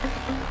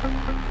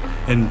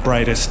In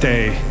brightest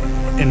day,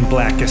 in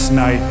blackest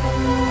night,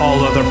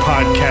 all other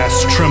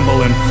podcasts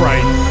tremble in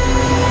fright.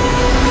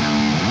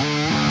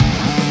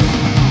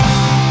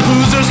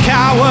 Losers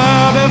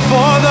cower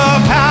before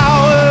the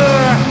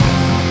power.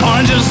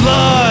 Oranges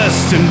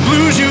lust and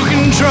blues you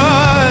can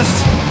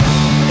trust.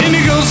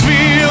 Indigos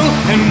feel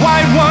and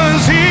white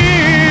ones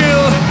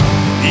heal.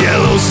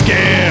 Yellows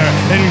scare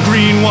and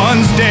green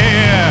ones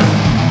dare.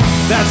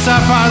 That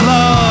sapphire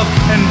love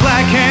and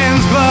black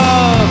hands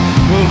glove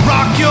will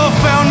rock your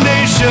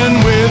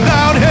foundation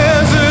without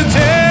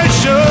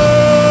hesitation.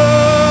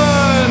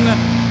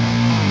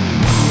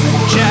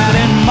 Chad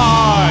and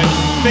Mark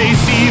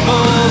face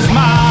evil's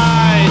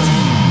might.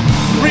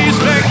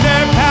 Respect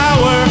their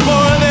power,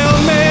 for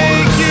they'll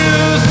make you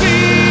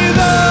see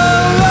the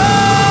light.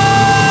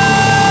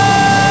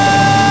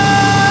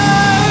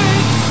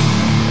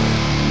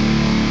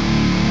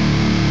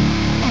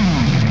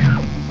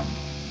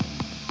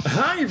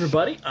 Hi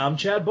everybody, I'm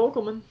Chad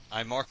Bokelman.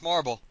 I'm Mark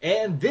Marble.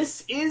 And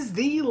this is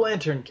the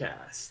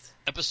LanternCast.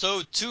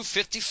 Episode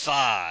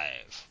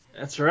 255.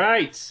 That's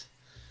right.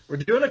 We're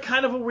doing a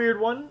kind of a weird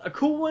one, a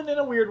cool one and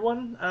a weird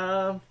one,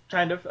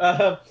 kind of.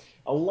 A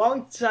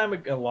while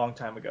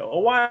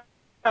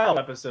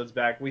episodes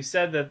back, we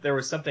said that there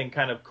was something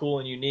kind of cool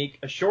and unique,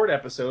 a short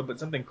episode, but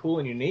something cool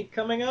and unique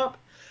coming up.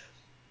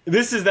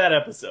 This is that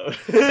episode.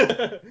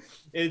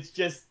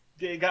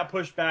 It got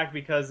pushed back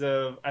because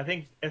of, I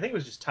think it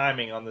was just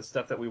timing on the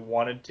stuff that we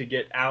wanted to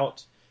get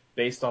out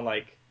based on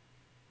like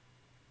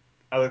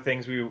other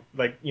things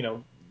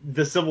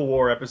the Civil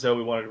War episode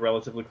we wanted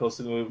relatively close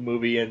to the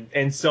movie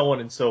and so on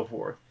and so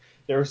forth.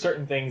 There were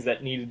certain things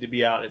that needed to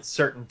be out at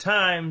certain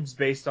times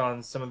based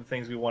on some of the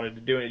things we wanted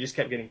to do, and it just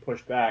kept getting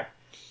pushed back.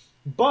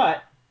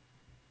 But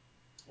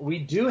we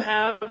do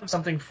have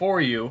something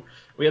for you.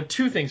 We have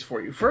two things for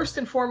you. First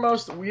and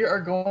foremost, we are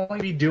going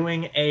to be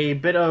doing a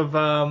bit of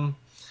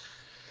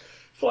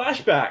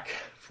flashback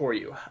for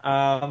you.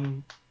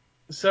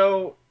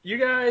 So you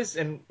guys,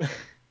 and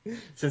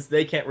since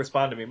they can't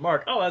respond to me,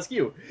 Mark, I'll ask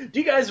you. Do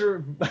you guys,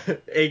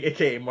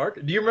 aka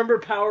Mark, do you remember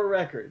Power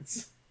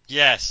Records?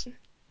 Yes.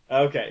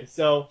 Okay,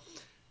 so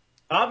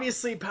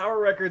obviously Power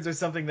Records are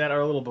something that are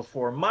a little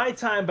before my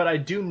time, but I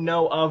do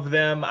know of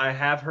them. I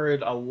have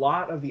heard a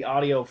lot of the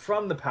audio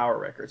from the Power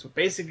Records. But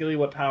basically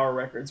what Power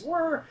Records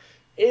were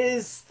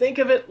is, think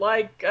of it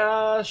like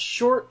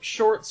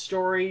short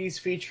stories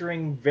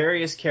featuring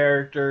various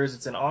characters.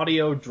 It's an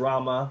audio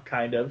drama,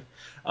 kind of,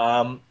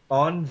 on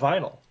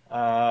vinyl,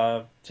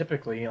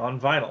 typically on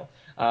vinyl.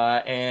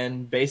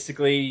 And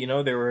basically,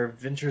 there were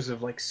adventures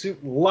of like a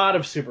lot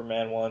of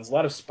Superman ones, a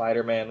lot of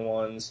Spider-Man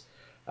ones,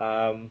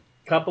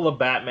 couple of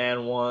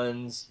Batman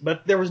ones,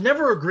 but there was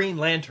never a Green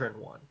Lantern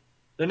one.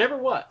 There never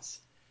was.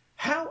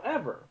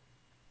 However,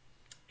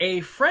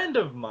 a friend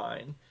of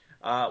mine,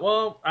 I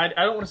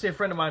don't want to say a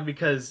friend of mine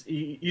because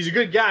he's a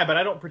good guy, but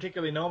I don't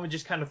particularly know him.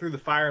 Just kind of through the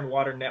Fire and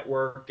Water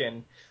Network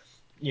and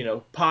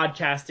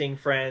podcasting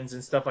friends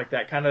and stuff like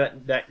that, kind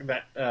of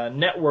that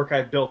network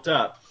I've built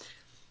up.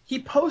 He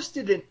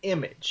posted an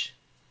image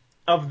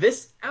of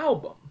this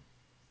album,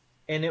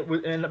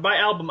 and by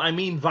album I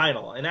mean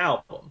vinyl, an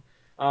album,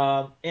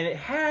 and it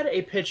had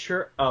a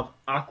picture of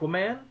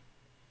Aquaman,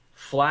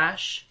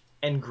 Flash,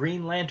 and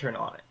Green Lantern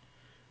on it.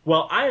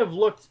 Well, I have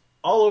looked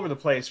all over the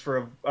place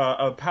for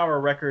a Power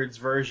Records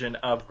version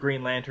of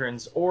Green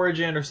Lantern's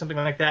origin or something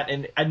like that,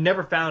 and I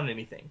never found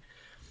anything.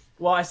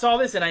 Well, I saw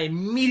this and I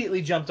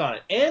immediately jumped on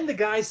it, and the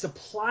guy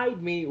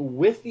supplied me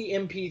with the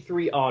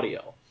MP3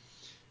 audio.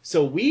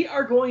 So we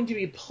are going to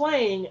be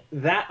playing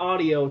that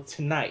audio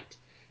tonight.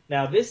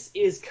 Now, this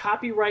is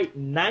copyright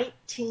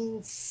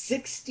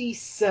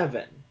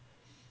 1967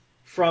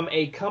 from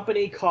a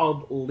company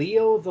called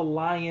Leo the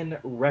Lion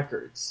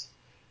Records.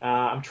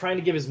 I'm trying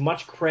to give as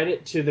much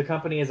credit to the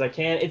company as I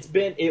can.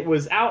 It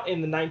was out in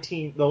the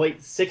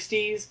late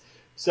 60s,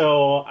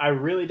 so I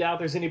really doubt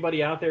there's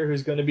anybody out there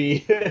who's going to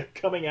be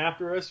coming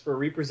after us for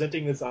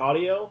representing this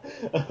audio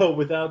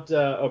without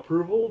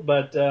approval,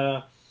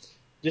 but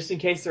just in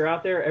case they're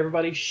out there,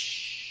 everybody,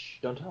 shh,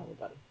 don't tell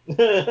anybody.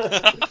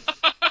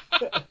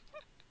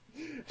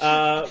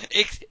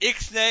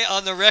 Ixnay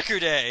on the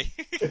record A.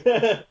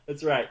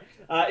 That's right.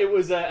 It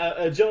was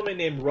a gentleman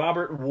named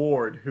Robert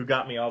Ward who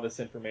got me all this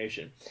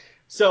information.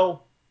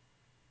 So,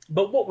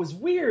 but what was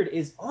weird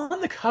is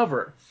on the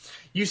cover,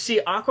 you see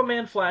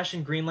Aquaman, Flash,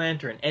 and Green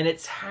Lantern, and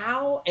it's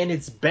Hal and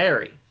it's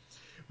Barry.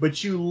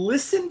 But you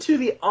listen to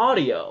the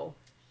audio,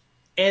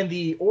 and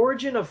the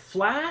origin of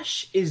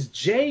Flash is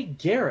Jay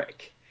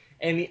Garrick,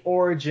 and the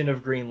origin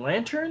of Green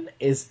Lantern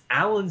is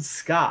Alan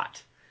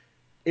Scott.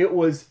 I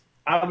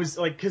was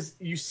like, because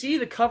you see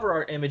the cover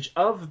art image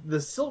of the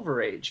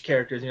Silver Age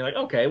characters, and you're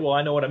like, okay, well,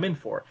 I know what I'm in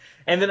for.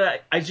 And then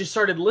I just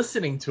started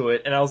listening to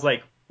it, and I was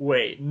like,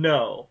 wait,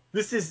 no,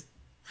 this is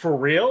for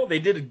real? They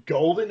did a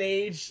Golden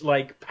Age,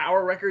 like,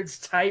 Power Records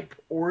type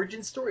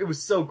origin story? It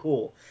was so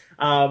cool.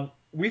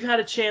 We've had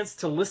a chance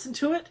to listen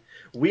to it.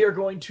 We are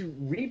going to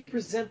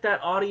represent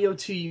that audio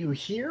to you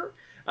here.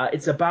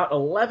 It's about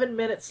 11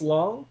 minutes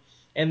long.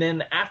 And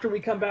then after we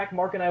come back,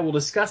 Mark and I will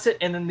discuss it.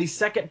 And then the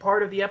second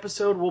part of the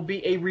episode will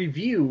be a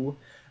review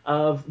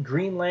of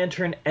Green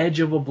Lantern Edge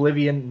of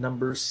Oblivion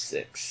number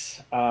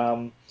 6.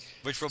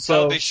 Which will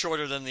probably be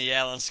shorter than the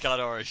Alan Scott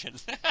origin.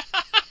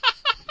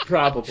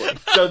 Probably.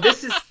 So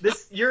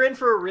this you're in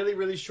for a really,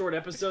 really short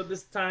episode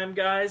this time,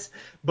 guys.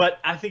 But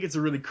I think it's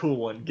a really cool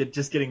one.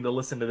 Just getting to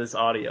listen to this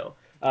audio.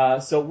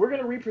 So we're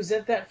going to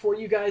represent that for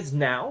you guys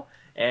now.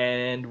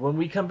 And when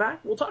we come back,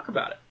 we'll talk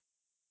about it.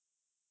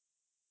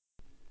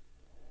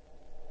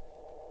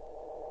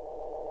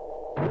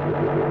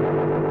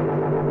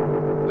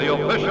 The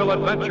official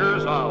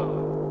adventures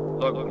of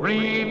the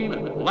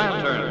Green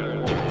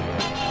Lantern.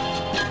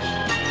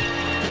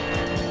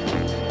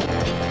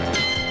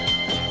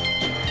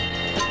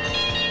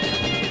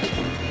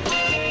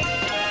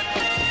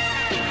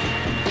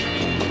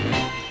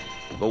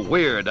 The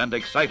weird and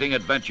exciting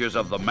adventures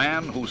of the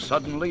man who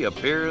suddenly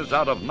appears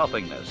out of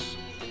nothingness.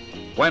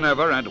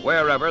 Whenever and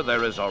wherever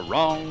there is a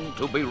wrong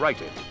to be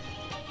righted.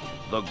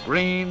 The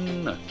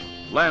Green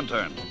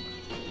Lantern.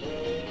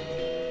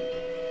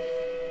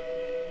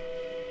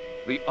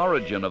 The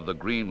origin of the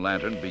Green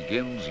Lantern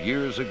begins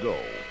years ago,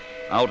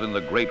 out in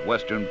the great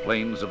western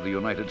plains of the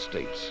United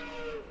States,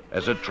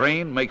 as a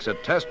train makes a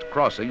test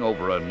crossing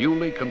over a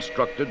newly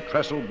constructed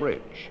trestle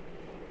bridge.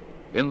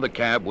 In the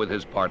cab with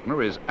his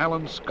partner is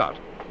Alan Scott,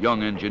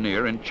 young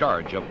engineer in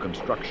charge of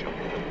construction.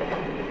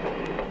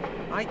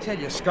 I tell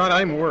you, Scott,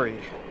 I'm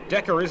worried.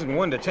 Decker isn't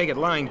one to take it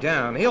lying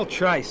down. He'll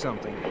try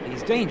something.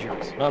 He's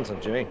dangerous.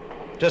 Nonsense, Jimmy.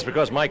 Just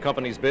because my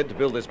company's bid to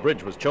build this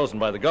bridge was chosen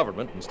by the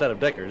government instead of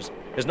Decker's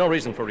is no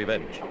reason for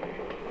revenge.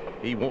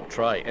 He won't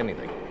try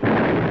anything.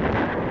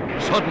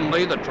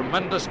 Suddenly, the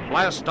tremendous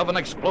blast of an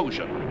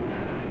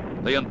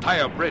explosion. The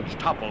entire bridge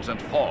topples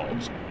and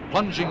falls,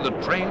 plunging the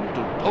train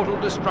to total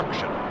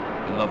destruction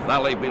in the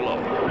valley below.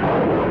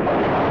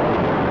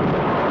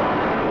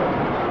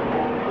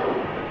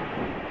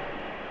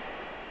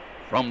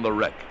 From the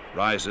wreck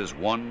rises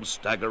one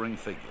staggering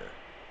figure,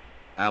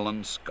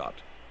 Alan Scott.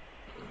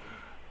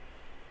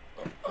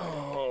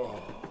 Oh.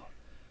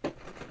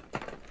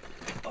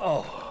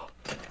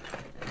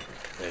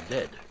 They're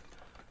dead.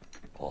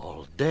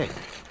 All dead.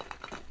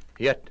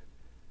 Yet,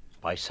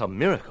 by some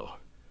miracle,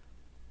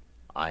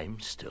 I'm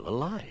still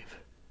alive.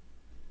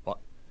 What?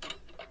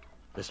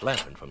 This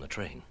lantern from the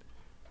train.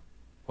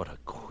 What a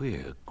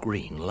queer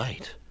green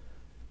light.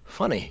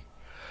 Funny.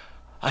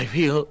 I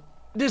feel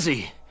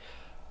dizzy.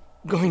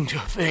 Going to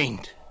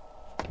faint.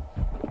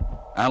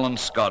 Alan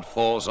Scott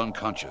falls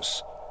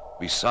unconscious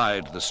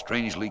beside the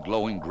strangely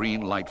glowing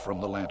green light from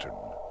the lantern.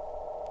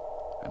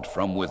 And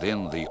from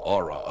within the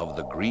aura of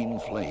the green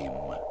flame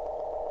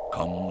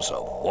comes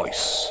a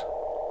voice.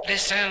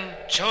 Listen,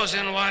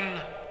 chosen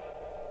one.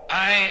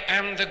 I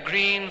am the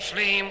green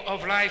flame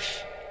of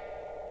life.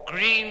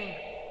 Green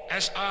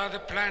as are the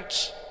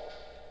plants.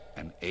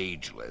 An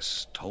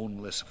ageless,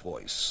 toneless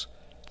voice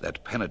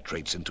that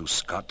penetrates into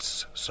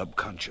Scott's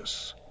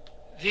subconscious.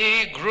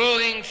 The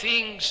growing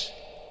things.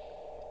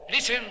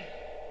 Listen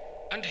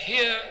and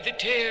hear the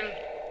tale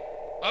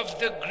of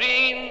the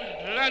Green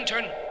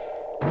Lantern.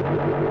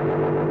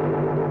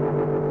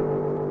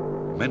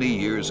 Many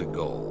years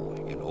ago,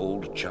 in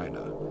old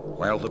China,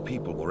 while the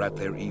people were at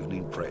their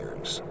evening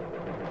prayers,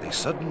 they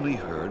suddenly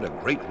heard a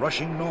great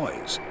rushing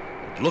noise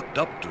and looked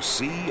up to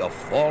see a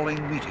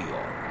falling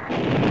meteor.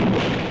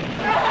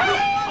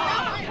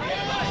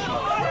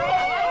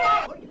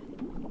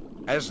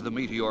 As the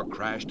meteor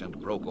crashed and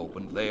broke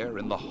open, there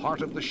in the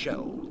heart of the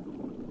shell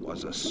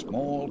was a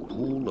small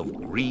pool of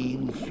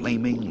green,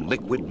 flaming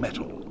liquid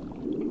metal.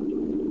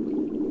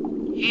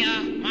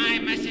 Hear my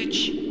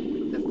message.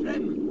 The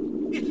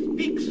flame, it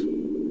speaks.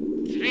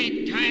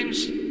 3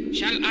 times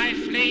shall I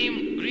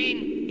flame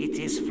green. It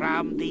is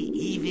from the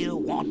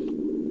evil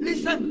one.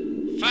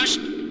 Listen. First,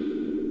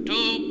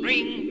 to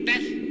bring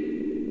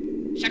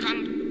death.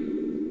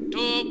 Second,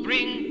 to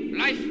bring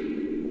life.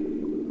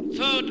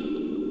 Third,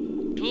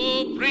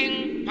 to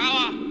bring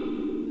power.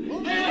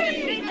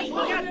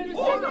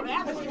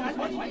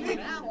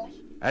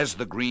 As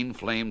the green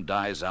flame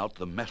dies out,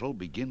 the metal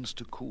begins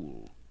to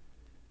cool.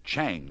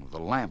 Chang, the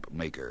lamp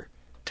maker,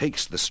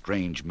 takes the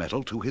strange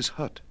metal to his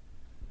hut.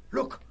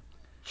 Look,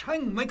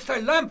 Chang makes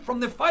a lamp from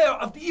the fire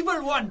of the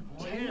evil one.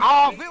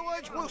 Our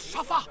village will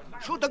suffer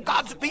should the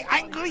gods be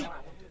angry.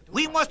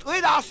 We must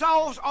rid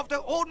ourselves of the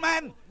old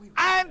man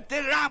and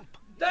the lamp.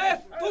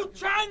 Death to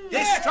Chang!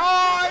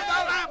 Destroy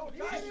the lamp!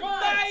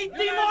 Die,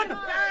 demon!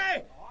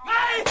 Die!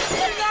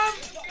 The lamp!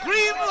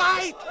 Green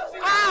light!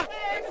 Ah!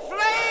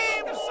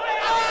 Flames!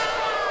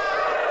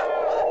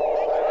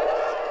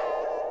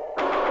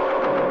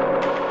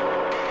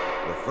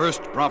 The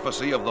first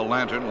prophecy of the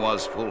lantern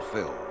was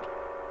fulfilled.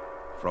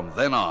 From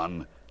then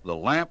on, the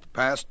lamp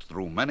passed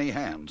through many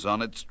hands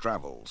on its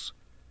travels,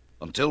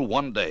 until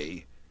one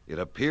day it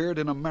appeared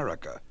in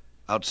America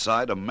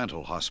outside a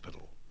mental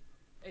hospital.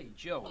 Hey,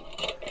 Joe,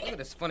 look at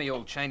this funny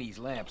old Chinese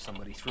lamp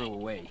somebody threw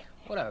away.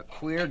 What a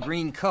queer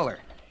green color.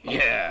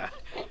 Yeah.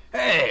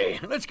 Hey,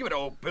 let's give it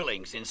old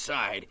Billings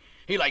inside.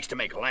 He likes to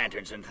make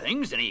lanterns and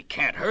things, and he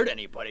can't hurt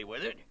anybody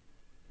with it.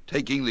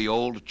 Taking the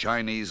old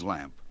Chinese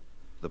lamp,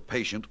 the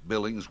patient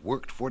Billings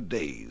worked for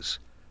days,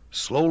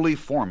 slowly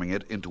forming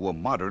it into a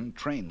modern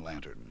train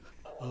lantern.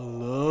 A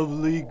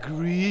lovely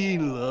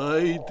green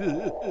light. 3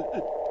 times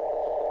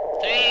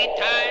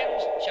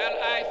shall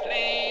I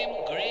flame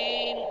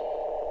green.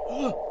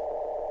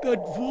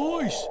 That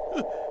voice,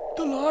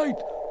 the light,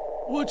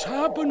 what's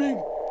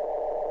happening?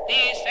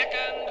 The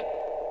second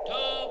to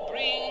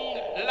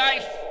bring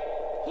life.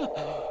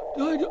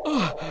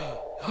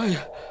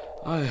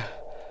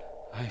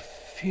 I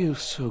feel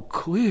so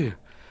queer.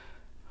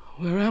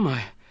 Where am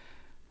I?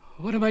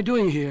 What am I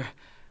doing here?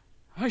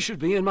 I should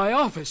be in my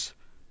office.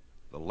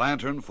 The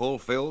lantern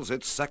fulfills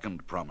its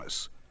second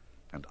promise,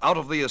 and out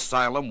of the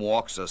asylum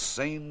walks a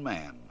sane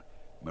man,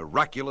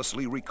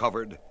 miraculously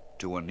recovered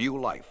to a new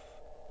life.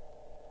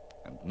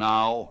 And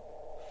now,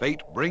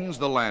 fate brings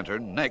the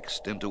lantern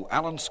next into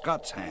Alan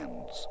Scott's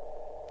hands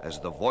as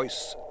the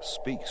voice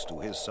speaks to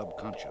his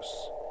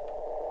subconscious.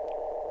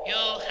 You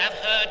have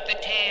heard the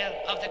tale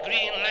of the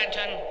Green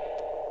Lantern.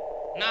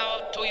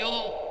 Now to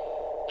you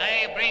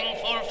I bring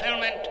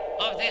fulfillment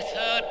of the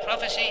third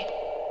prophecy.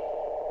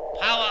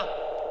 Power.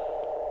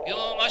 You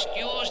must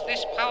use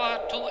this power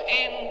to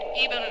end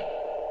evil.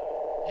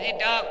 The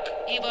dark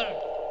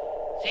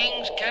evil.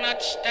 Things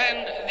cannot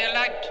stand the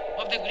light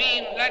of the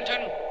Green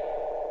Lantern.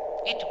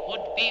 It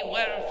would be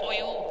well for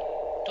you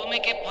to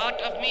make a part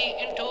of me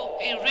into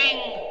a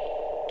ring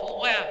to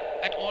wear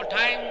at all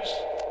times.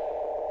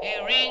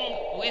 A ring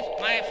with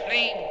my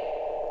flame.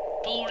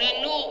 To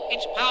renew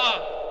its power,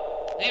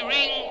 the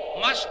ring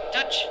must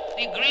touch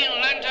the Green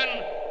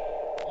Lantern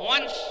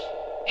once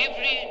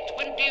every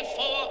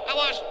 24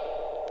 hours.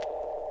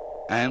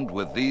 And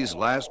with these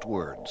last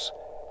words,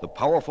 the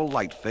powerful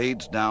light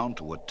fades down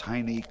to a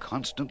tiny,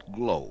 constant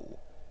glow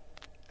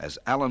as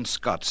Alan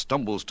Scott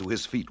stumbles to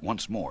his feet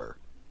once more.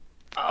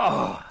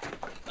 Oh,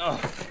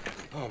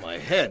 my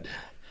head.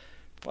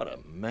 What a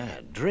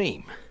mad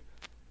dream.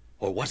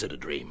 Or was it a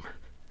dream?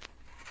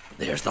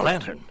 There's the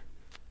lantern.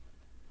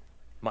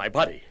 My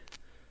body.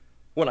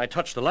 When I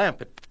touch the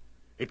lamp,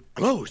 it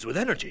glows with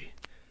energy.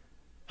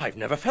 I've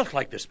never felt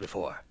like this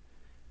before.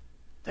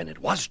 Then it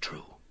was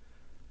true.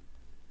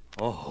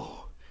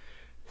 Oh,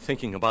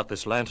 thinking about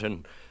this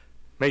lantern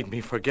made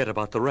me forget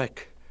about the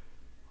wreck.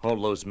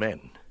 All those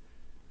men.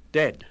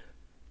 Dead.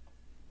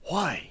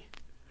 Why?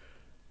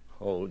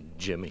 Oh,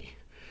 Jimmy,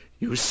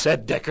 you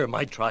said Decker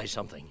might try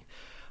something.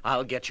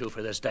 I'll get you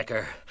for this,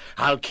 Decker.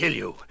 I'll kill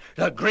you.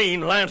 The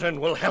Green Lantern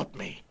will help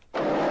me.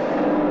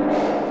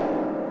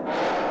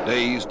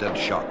 Dazed and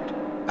shocked,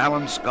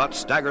 Alan Scott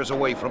staggers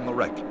away from the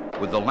wreck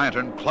with the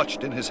lantern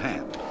clutched in his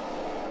hand.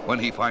 When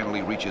he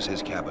finally reaches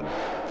his cabin,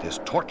 his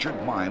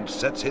tortured mind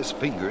sets his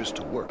fingers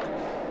to work.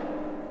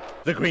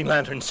 The Green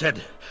Lantern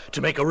said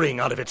to make a ring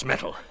out of its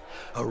metal.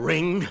 A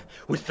ring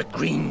with the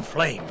green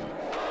flame.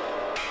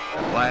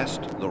 At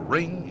last, the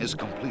ring is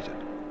completed,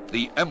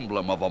 the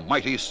emblem of a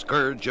mighty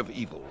scourge of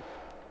evil.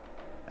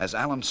 As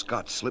Alan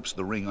Scott slips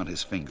the ring on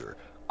his finger,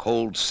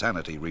 cold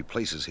sanity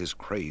replaces his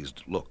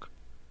crazed look.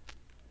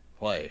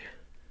 Why,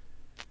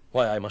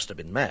 I must have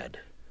been mad.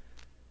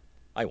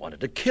 I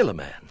wanted to kill a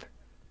man.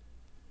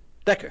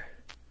 Decker.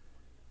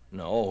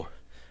 No,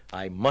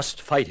 I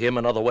must fight him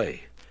another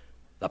way.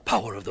 The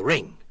power of the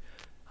ring.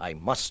 I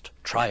must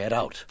try it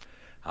out.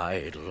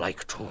 I'd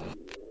like to.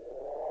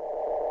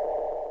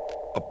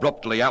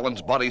 Abruptly,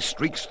 Alan's body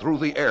streaks through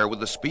the air with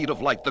the speed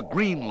of light, the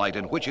green light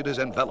in which it is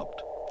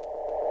enveloped.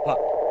 What?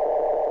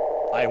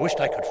 I wished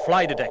I could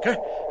fly to Decker,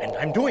 and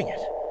I'm doing it.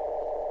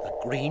 The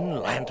Green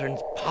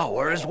Lantern's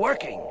power is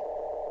working.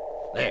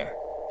 There.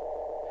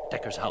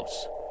 Decker's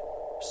house.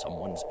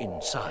 Someone's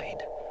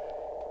inside.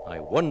 I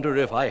wonder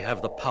if I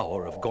have the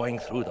power of going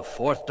through the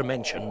fourth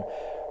dimension,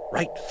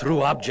 right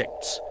through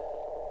objects.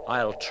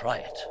 I'll try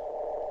it.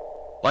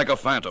 Like a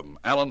phantom,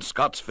 Alan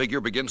Scott's figure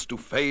begins to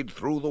fade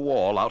through the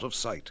wall out of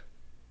sight.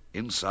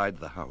 Inside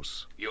the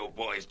house. You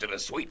boys did a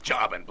sweet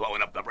job in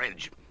blowing up the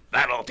bridge.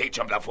 That'll teach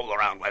them to fool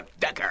around with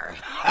Decker.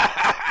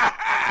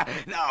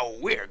 Now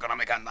we're gonna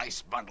make a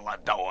nice bundle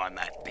of dough on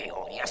that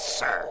deal. Yes,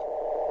 sir.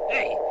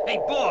 Hey,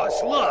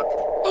 boss, look.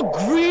 A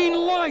green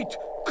light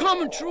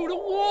coming through the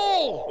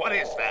wall. What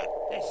is that?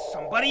 There's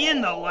somebody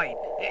in the light.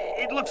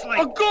 It looks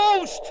like... A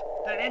ghost!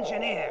 That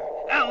engineer,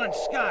 Alan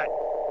Scott.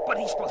 But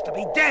he's supposed to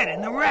be dead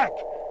in the wreck.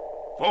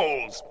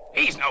 Fools.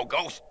 He's no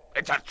ghost.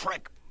 It's a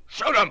trick.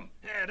 Shoot him.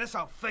 Yeah,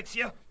 this'll fix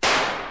you.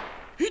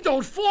 He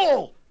don't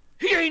fall.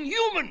 He ain't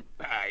human.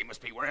 He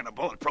must be wearing a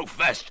bulletproof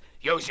vest.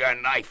 Use your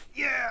knife.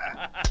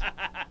 Yeah.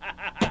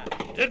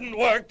 Didn't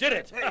work, did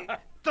it? Hey,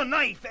 the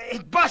knife,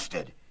 it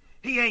busted.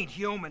 He ain't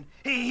human.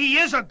 He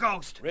is a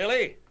ghost.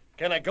 Really?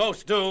 Can a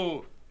ghost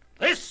do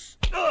this?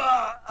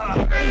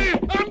 Hey,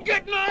 I'm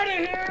getting out of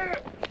here.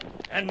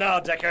 And now,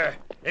 Decker,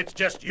 it's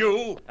just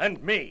you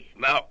and me.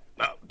 No,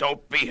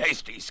 don't be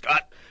hasty,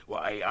 Scott.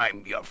 Why,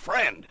 I'm your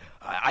friend.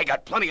 I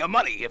got plenty of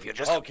money if you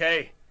just...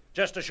 Okay,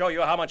 just to show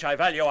you how much I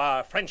value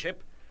our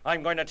friendship,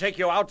 I'm going to take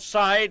you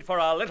outside for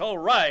a little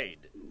ride.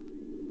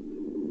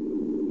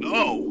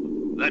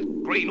 No, that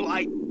green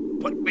light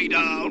put me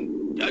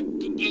down.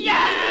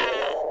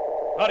 Yeah!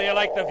 How do you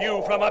like the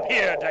view from up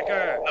here,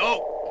 Decker?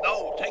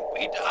 No, take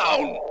me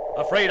down.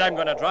 Afraid I'm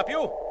going to drop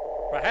you?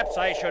 Perhaps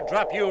I should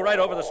drop you right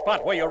over the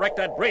spot where you wrecked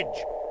that bridge,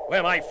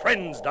 where my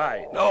friends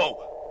died.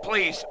 No,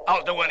 please,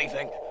 I'll do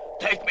anything.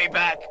 Take me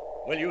back.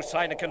 Will you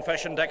sign a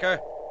confession, Decker,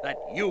 that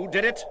you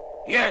did it?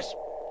 Yes,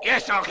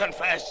 I'll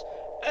confess.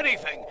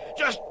 Anything,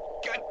 just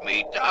get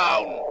me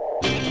down.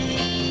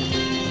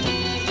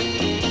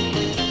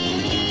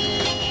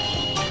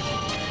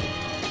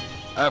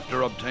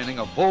 After obtaining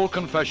a full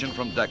confession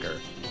from Decker,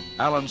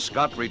 Alan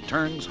Scott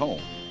returns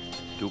home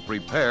to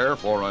prepare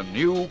for a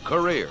new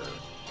career.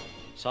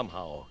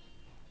 Somehow,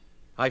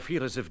 I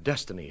feel as if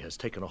destiny has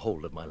taken a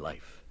hold of my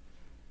life.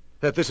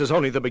 That this is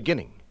only the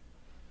beginning.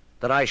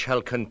 That I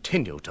shall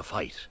continue to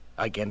fight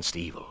against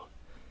evil.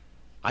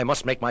 I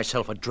must make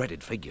myself a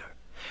dreaded figure.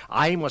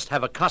 I must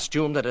have a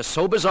costume that is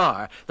so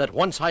bizarre that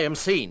once I am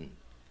seen,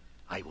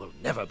 I will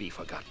never be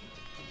forgotten.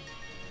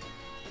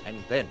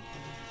 And then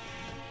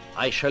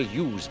I shall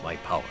use my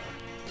power.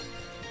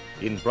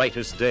 In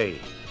brightest day,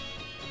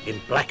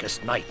 in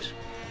blackest night,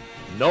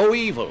 no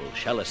evil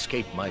shall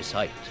escape my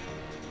sight.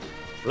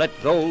 Let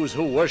those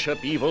who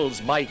worship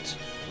evil's might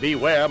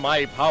beware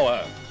my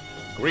power,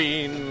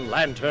 Green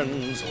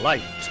Lantern's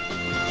light.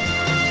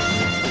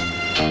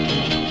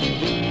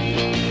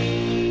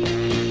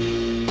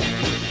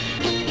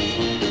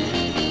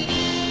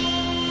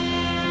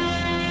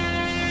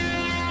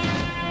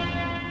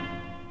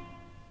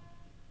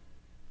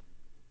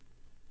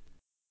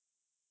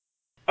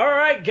 All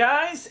right,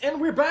 guys,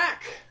 and we're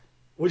back.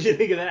 What'd you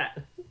think of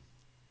that?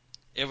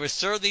 It was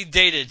certainly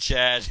dated,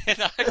 Chad.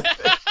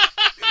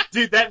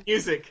 Dude, that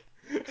music.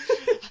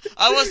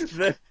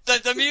 The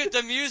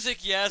music,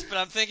 yes, but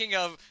I'm thinking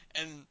of,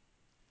 and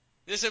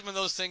this is one of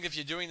those things, if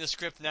you're doing the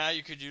script now,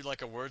 you could do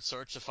like a word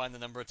search to find the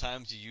number of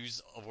times you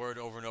use a word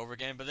over and over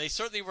again, but they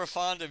certainly were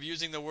fond of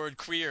using the word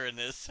queer in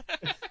this.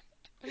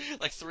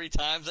 Like 3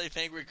 times, I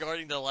think,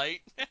 regarding the light.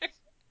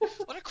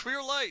 What a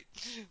queer light.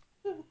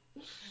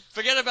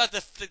 Forget about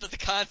the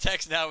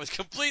context now is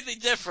completely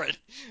different.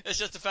 It's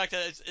just the fact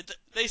that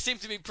they seem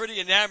to be pretty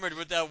enamored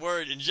with that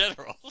word in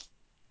general.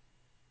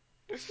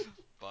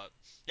 But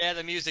yeah,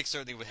 the music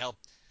certainly would help.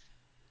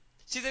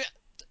 See,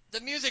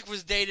 the music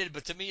was dated,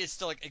 but to me, it's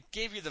still like it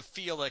gave you the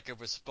feel like it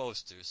was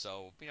supposed to.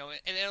 So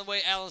in a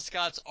way, Alan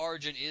Scott's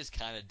origin is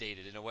kind of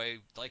dated. In a way,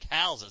 like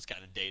Hal's is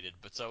kind of dated,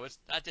 but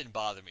that didn't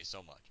bother me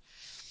so much.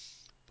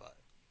 But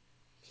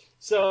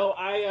so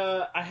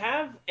I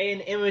have an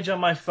image on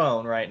my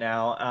phone right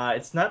now.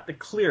 It's not the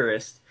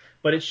clearest,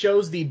 but it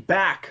shows the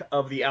back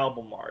of the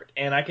album art,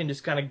 and I can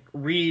just kind of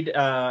read.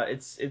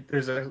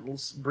 There's a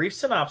brief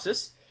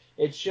synopsis.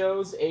 It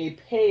shows a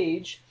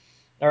page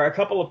or a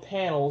couple of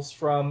panels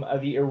from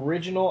the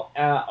original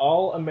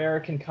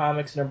All-American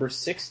Comics number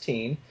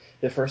 16,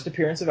 the first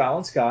appearance of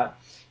Alan Scott.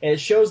 And it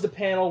shows the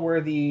panel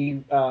where the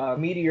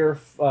meteor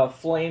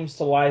flames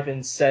to life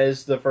and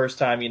says the first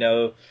time,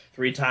 3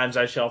 times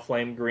I shall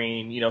flame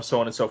green, so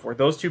on and so forth.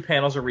 Those 2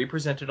 panels are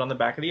represented on the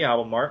back of the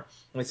album art.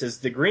 And it says,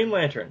 The Green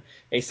Lantern,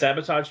 a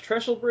sabotaged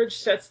trestle bridge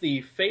sets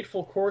the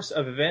fateful course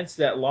of events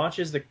that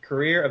launches the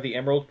career of the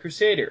Emerald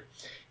Crusader.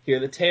 Hear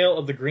the tale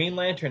of the Green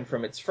Lantern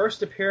from its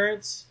first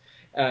appearance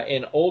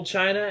in Old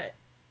China.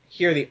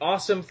 Hear the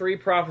awesome 3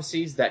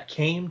 prophecies that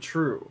came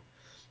true.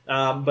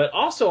 But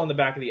also on the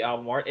back of the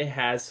album art, it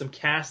has some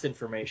cast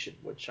information,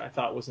 which I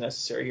thought was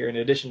necessary here, in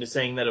addition to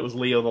saying that it was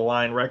Leo the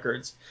Lion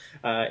Records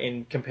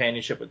in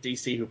companionship with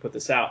DC who put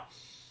this out.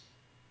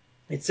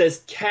 It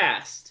says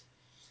cast: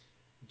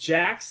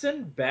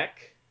 Jackson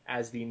Beck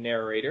as the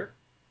narrator,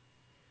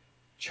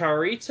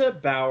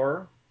 Charita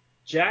Bauer,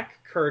 Jack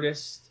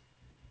Curtis,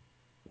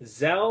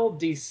 Zell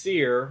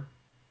Desir,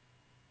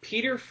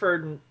 Peter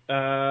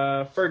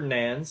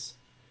Ferdinands,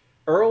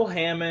 Earl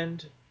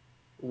Hammond,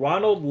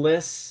 Ronald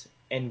Liss,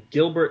 and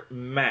Gilbert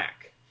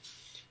Mack.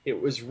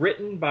 It was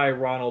written by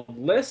Ronald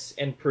Liss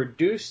and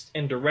produced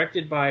and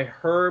directed by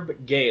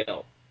Herb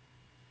Gale.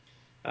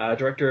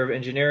 Director of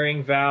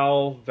Engineering,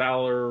 Valentina,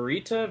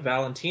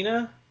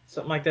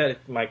 something like that.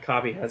 If my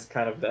copy has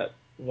kind of that,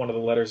 one of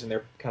the letters in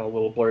there kind of a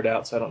little blurred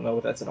out, so I don't know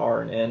if that's an R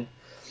or an N.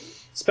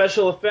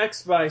 Special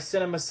effects by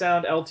Cinema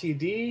Sound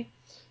Ltd.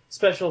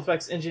 Special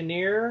effects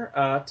engineer,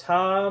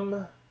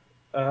 Tom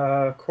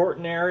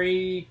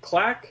Courtney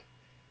Clack.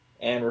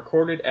 And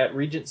recorded at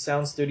Regent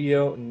Sound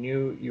Studio,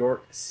 New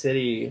York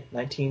City,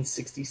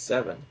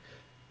 1967.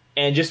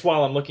 And just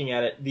while I'm looking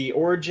at it, the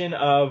origin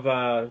of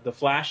the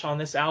Flash on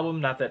this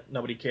album, not that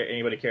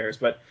anybody cares,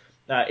 but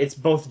it's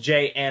both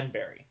Jay and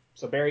Barry.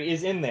 So Barry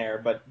is in there,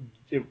 but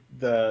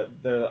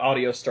the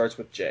audio starts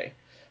with Jay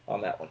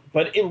on that one.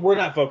 But we're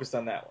not focused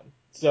on that one.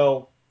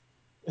 So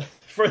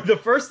for the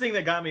first thing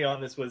that got me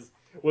on this was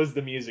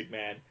the music,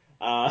 man.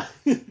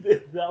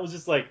 That was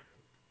just like,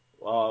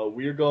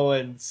 we're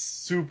going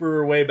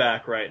super way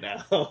back right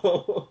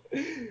now.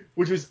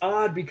 Which was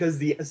odd because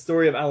the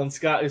story of Alan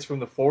Scott is from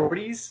the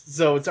 40s,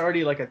 so it's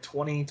already like a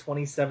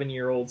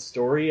 27-year-old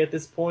story at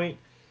this point,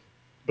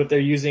 but they're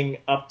using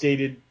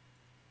updated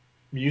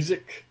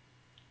music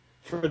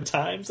for the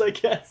times, I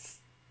guess.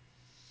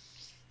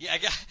 Yeah,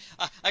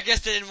 I guess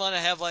they didn't want to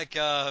have like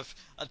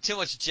too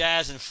much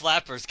jazz and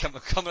flappers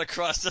coming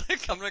across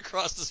coming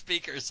across the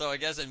speakers, so I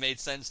guess it made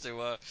sense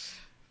to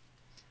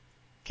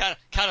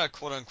kind of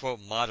quote unquote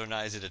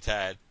modernize it a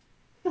tad.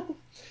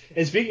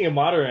 And speaking of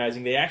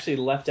modernizing, they actually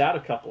left out a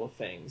couple of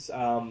things.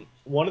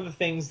 One of the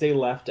things they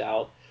left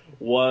out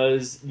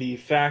was the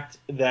fact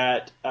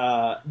that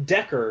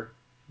Decker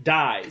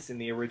dies in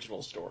the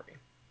original story.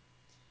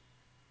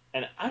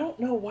 And I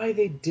don't know why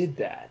they did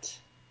that.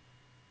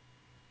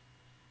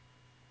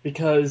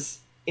 Because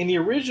in the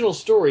original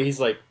story, he's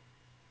like,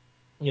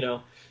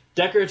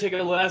 Decker, take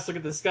a last look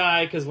at the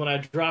sky, because when I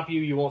drop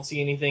you, you won't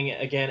see anything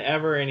again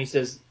ever. And he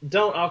says,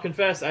 don't, I'll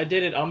confess, I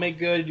did it. I'll make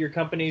good. Your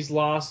company's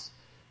lost.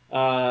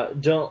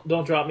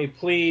 Don't drop me,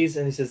 please.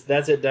 And he says,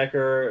 that's it,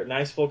 Decker.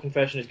 Nice full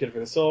confession is good for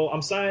the soul.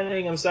 I'm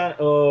signing.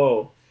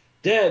 Oh,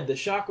 dead. The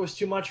shock was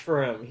too much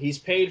for him. He's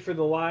paid for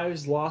the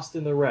lives lost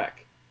in the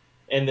wreck.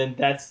 And then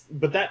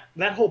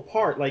that whole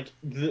part, like,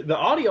 the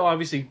audio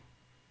obviously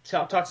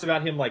talks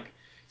about him, like,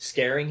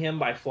 scaring him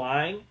by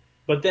flying,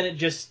 but then it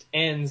just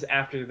ends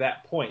after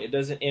that point. It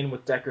doesn't end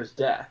with Decker's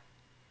death,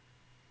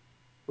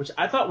 which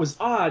I thought was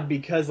odd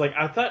because, like,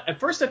 at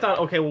first I thought,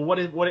 okay, well,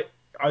 what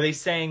are they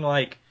saying,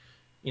 like,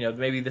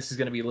 maybe this is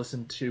going to be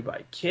listened to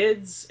by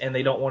kids and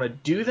they don't want to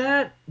do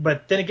that?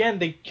 But then again,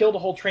 they killed a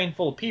whole train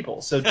full of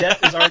people, so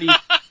death is already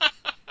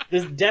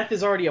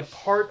a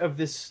part of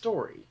this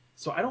story.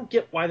 So I don't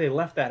get why they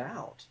left that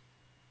out.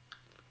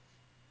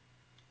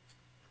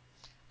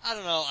 I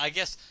don't know. I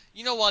guess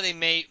why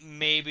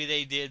maybe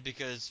they did,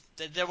 because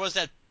there was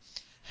that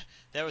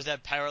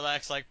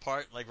parallax like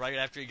part, like right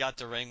after he got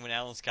the ring, when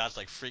Alan Scott's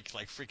like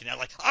freaking out,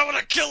 like, I want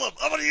to kill him.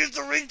 I want to use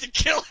the ring to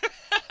kill him.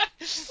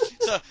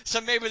 so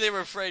maybe they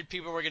were afraid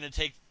people were going to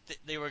take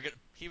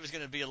he was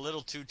going to be a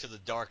little too to the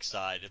dark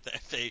side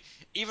if they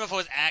even if it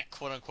was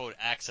quote unquote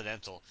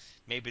accidental.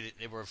 Maybe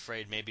they were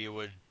afraid maybe it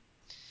would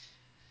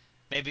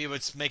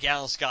make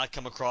Alan Scott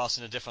come across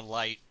in a different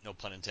light, no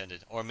pun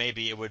intended, or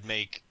maybe it would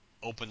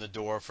open the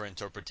door for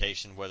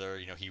interpretation whether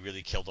he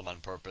really killed him on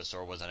purpose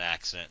or was an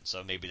accident.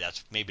 So maybe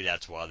that's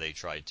why they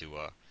tried to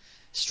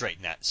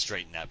straighten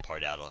that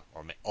part out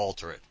or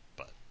alter it,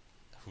 but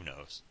who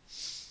knows.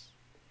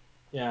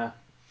 Yeah.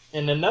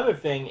 And another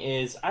thing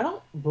is, I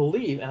don't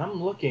believe, and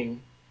I'm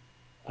looking,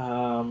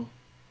 I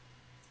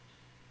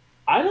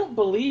don't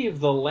believe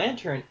the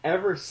Lantern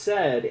ever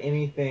said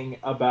anything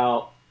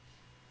about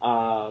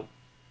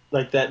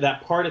like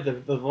that part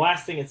of the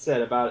last thing it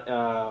said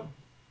about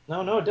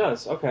no, it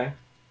does. Okay.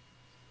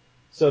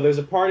 So there's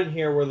a part in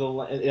here where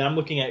I'm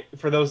looking at,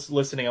 for those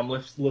listening, I'm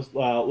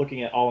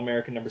looking at All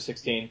American number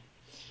 16.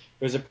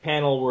 There's a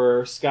panel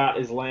where Scott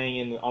is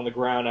laying on the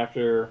ground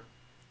after,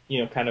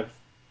 kind of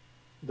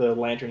the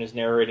Lantern is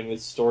narrating the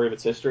story of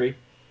its history. It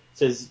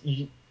says,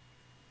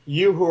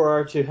 you who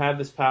are to have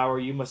this power,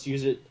 you must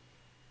use it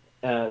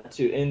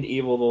to end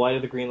evil. The light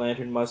of the Green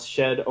Lantern must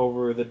shed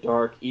over the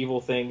dark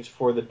evil things,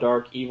 for the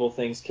dark evil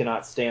things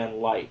cannot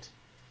stand light.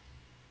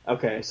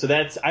 Okay, so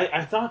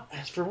I thought,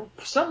 for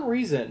some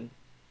reason,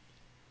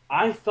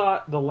 I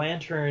thought the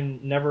Lantern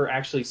never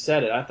actually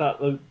said it. I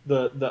thought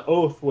the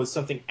oath was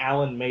something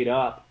Alan made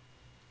up,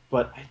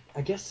 but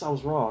I guess I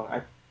was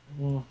wrong.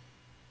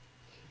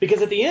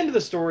 Because at the end of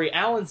the story,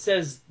 Alan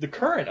says the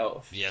current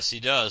oath. Yes, he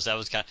does. That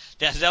was that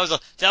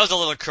was a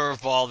little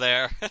curveball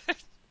there.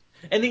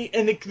 And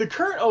the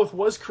current oath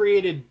was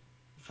created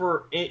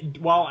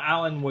while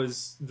Alan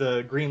was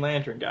the Green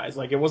Lantern guys.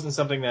 Like, it wasn't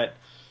something that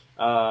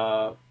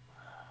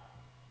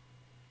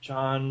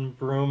John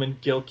Broome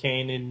and Gil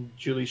Kane and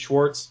Julie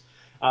Schwartz.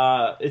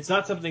 It's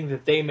not something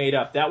that they made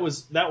up. That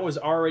was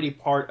already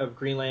part of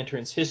Green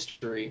Lantern's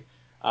history,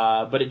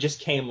 but it just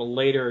came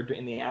later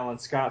in the Alan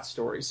Scott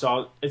story.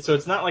 So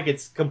it's not like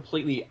it's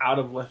completely out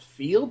of left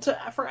field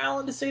for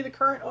Alan to say the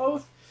current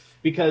oath,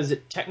 because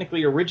it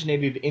technically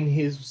originated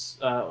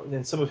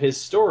in some of his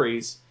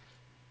stories.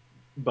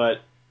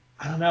 But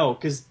I don't know,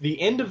 because the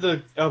end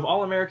of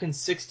All American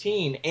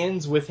 16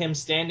 ends with him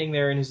standing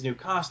there in his new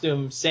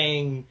costume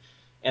saying,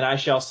 "And I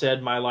shall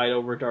set my light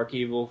over dark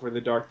evil, for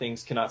the dark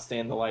things cannot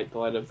stand the light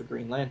of the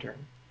Green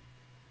Lantern."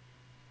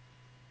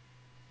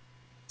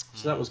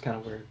 So that was kind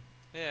of weird.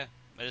 Yeah,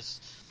 I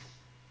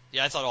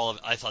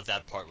definitely thought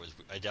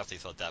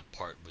that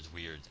part was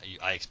weird.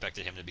 I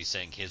expected him to be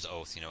saying his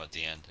oath, at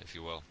the end, if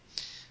you will.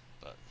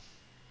 But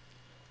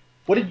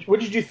what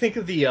did you think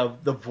of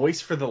the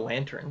voice for the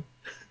Lantern?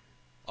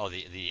 Oh,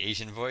 the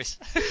Asian voice.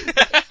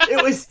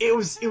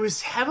 It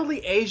was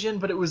heavily Asian,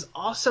 but it was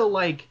also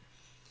like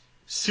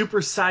super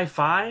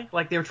sci-fi.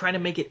 Like, they were trying to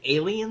make it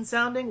alien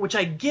sounding, which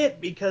I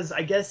get, because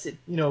I guess it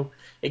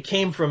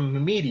came from a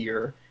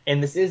meteor,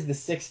 and this is the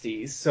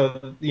 60s,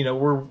 so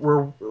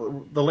we're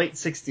the late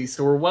 60s,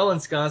 so we're well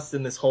ensconced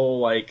in this whole,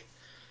 like,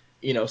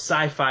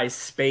 sci-fi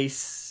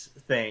space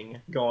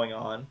thing going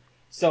on.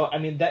 So, I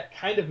mean, that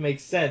kind of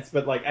makes sense,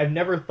 but, like, I've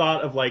never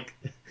thought of, like,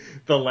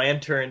 the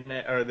Lantern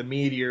or the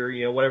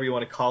meteor, whatever you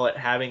want to call it,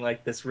 having,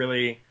 like, this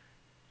really,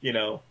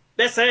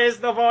 this is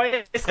the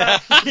voice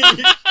of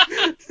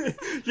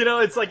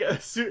It's like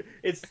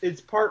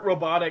it's part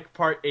robotic,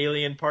 part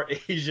alien, part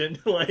Asian.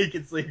 Like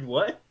it's like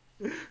what?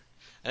 And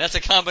that's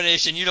a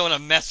combination you don't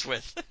want to mess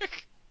with.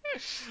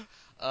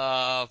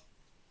 uh,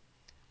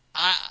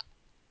 I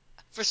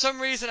for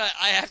some reason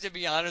I have to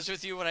be honest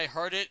with you. When I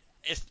heard it,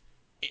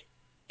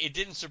 it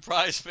didn't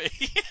surprise me.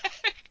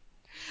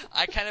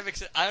 I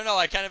don't know.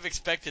 I kind of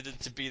expected it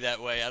to be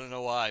that way. I don't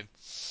know why.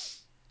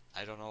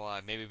 I don't know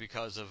why. Maybe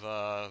because of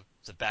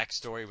the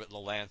backstory with the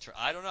Lantern.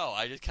 I don't know.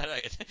 I just kind of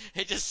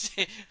it just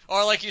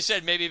or like you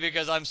said, maybe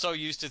because I'm so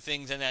used to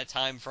things in that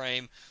time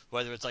frame.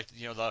 Whether it's like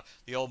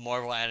the old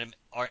Marvel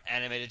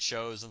animated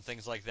shows and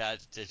things like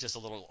that. It's just a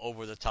little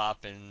over the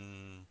top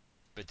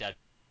but that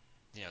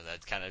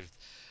that kind of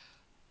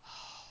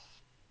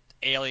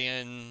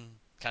alien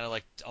kind of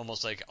like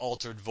almost like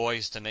altered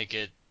voice to make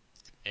it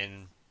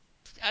in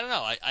I don't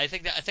know. I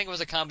think it was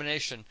a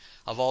combination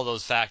of all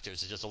those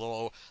factors. It's just a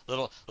little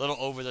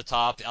over the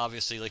top.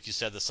 Obviously, like you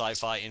said, the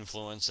sci-fi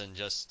influence and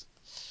just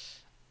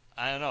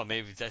I don't know.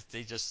 Maybe that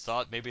they just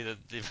thought maybe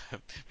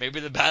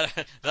maybe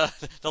the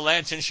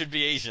Lantern should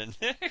be Asian.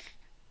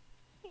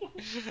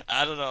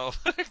 I don't know.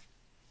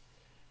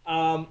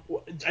 Um,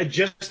 I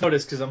just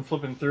noticed because I'm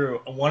flipping through.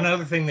 One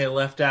other thing they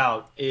left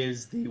out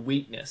is the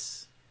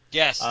weakness.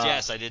 Yes,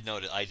 I did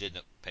notice. I did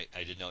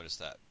notice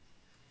that.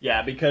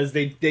 Yeah, because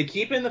they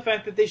keep in the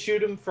fact that they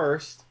shoot him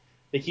first.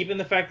 They keep in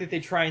the fact that they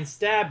try and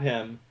stab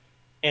him,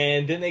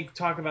 and then they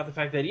talk about the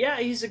fact that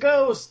he's a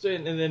ghost,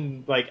 and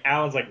then like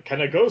Alan's like, "Can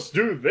a ghost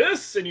do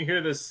this?" And you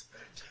hear this,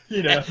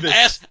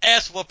 this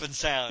ass whooping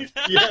sound.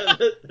 yeah,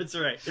 that's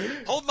right.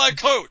 Hold my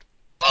coat.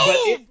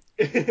 Boom!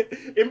 But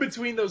In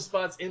between those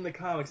spots in the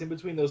comics, in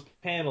between those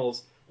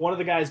panels, one of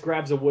the guys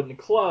grabs a wooden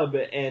club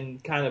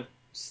and kind of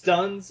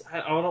stuns. I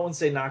don't want to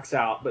say knocks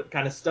out, but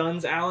kind of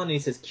stuns Alan. And he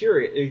says,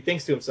 "Curious." He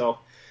thinks to himself,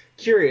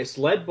 "Curious.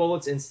 Lead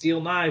bullets and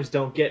steel knives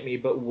don't get me,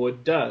 but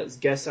wood does.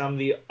 Guess I'm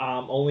the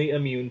only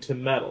immune to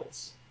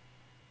metals."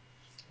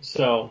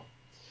 So,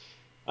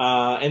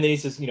 and then he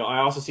says, "I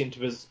also seem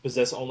to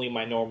possess only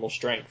my normal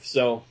strength."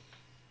 So,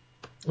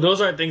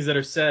 those aren't things that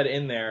are said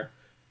in there.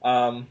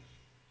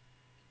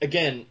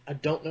 Again, I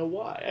don't know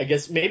why. I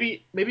guess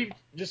maybe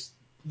just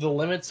the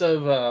limits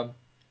of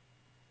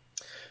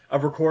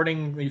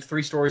recording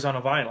 3 stories on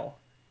a vinyl.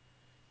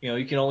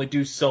 You can only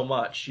do so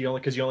much.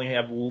 Because you only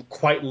have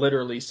quite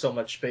literally so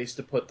much space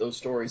to put those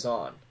stories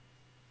on.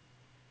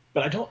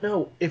 But I don't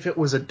know if it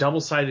was a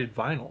double-sided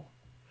vinyl.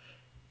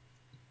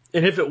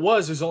 And if it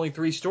was, there's only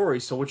 3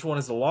 stories. So which one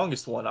is the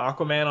longest one?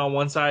 Aquaman on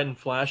one side and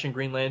Flash and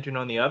Green Lantern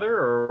on the other,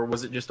 or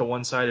was it just a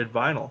one-sided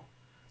vinyl?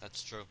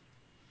 that's true.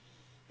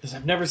 Because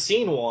I've never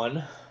seen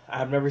one.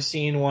 I've never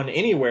seen one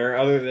anywhere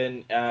other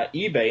than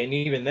eBay, and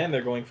even then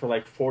they're going for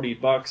like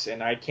 $40,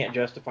 and I can't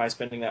justify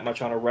spending that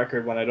much on a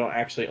record when I don't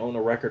actually own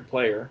a record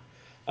player.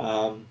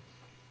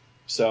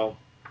 So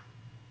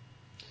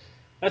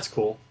that's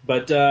cool.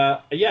 But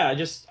yeah,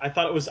 I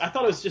thought it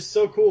was just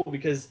so cool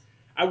because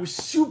I was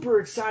super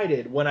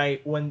excited when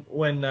I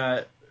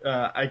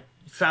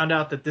found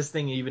out that this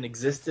thing even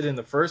existed in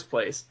the first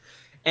place,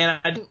 and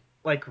I didn't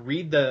like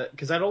read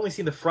because I'd only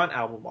seen the front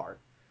album art.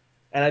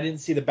 And I didn't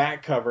see the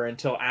back cover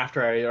until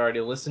after I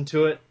already listened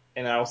to it.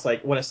 And I was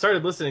like, when I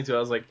started listening to it, I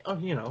was like, oh,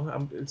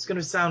 it's going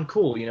to sound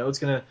cool. It's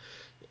going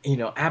to,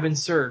 Abin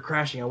Sur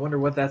crashing. I wonder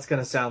what that's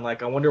going to sound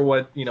like. I wonder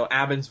what,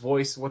 Abin's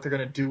voice, what they're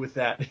going to do with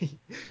that.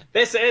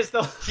 This is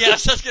the... Yeah, I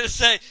was just going to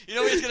say, you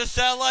know what he's going to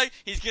sound like?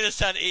 He's going to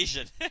sound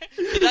Asian.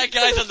 That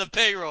guy's on the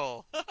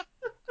payroll.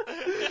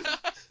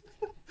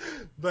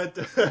 But...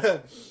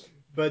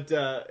 I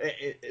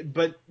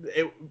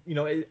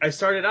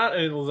started out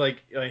and it was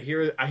like I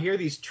hear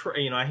these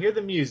I hear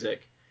the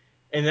music,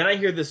 and then I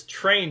hear this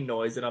train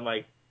noise, and I'm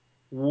like,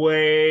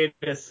 wait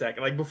a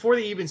second! Like before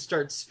they even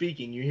start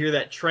speaking, you hear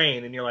that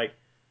train, and you're like,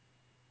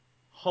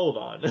 hold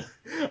on,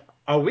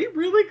 are we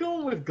really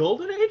going with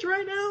Golden Age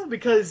right now?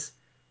 Because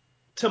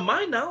to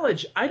my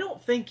knowledge, I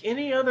don't think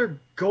any other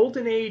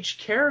Golden Age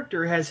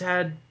character has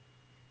had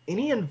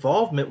any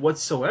involvement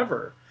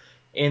whatsoever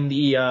in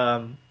the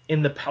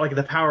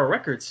Power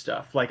Records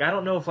stuff. Like I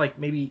don't know if like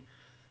maybe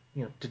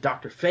did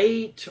Dr.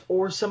 Fate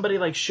or somebody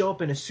like show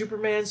up in a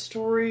Superman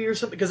story or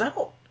something, because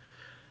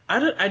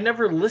I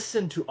never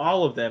listened to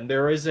all of them.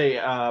 There is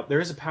a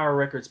Power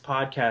Records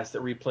podcast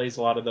that replays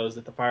a lot of those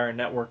that the Fire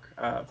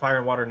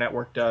and Water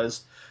Network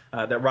does,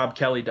 that Rob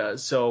Kelly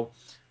does. So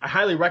I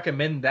highly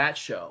recommend that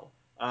show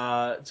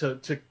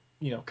to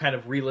kind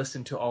of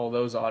re-listen to all of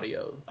those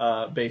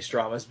audio based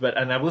dramas.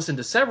 And I've listened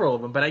to several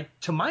of them, but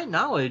to my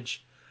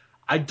knowledge,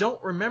 I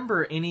don't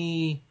remember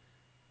any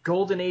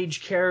Golden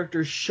Age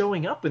characters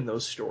showing up in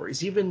those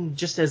stories, even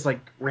just as like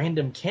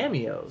random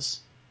cameos.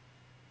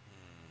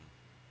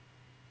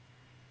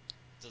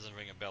 Doesn't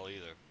ring a bell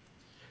either.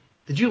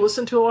 Did you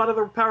listen to a lot of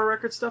the Power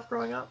Records stuff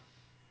growing up?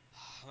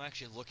 I'm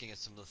actually looking at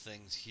some of the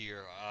things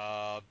here.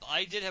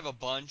 I did have a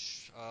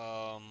bunch.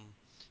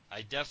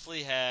 I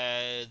definitely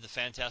had the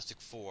Fantastic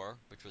Four,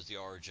 which was the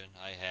origin.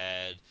 I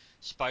had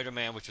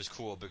Spider-Man, which was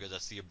cool because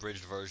that's the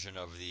abridged version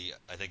of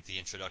I think the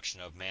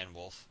introduction of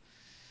Man-Wolf.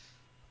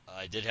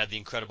 I did have the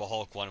Incredible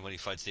Hulk one when he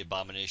fights the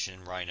Abomination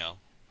and Rhino.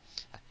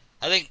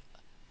 I think.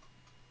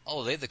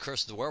 Oh, they have the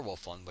Curse of the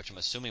Werewolf one, which I'm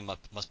assuming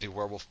must be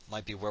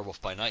might be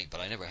Werewolf by Night, but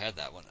I never had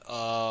that one.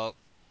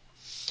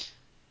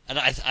 And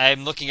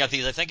I'm looking at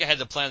these. I think I had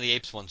the Planet of the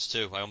Apes ones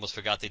too. I almost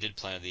forgot they did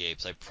Planet of the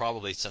Apes. I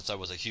probably, since I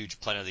was a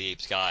huge Planet of the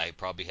Apes guy, I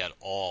probably had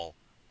all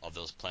of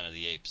those Planet of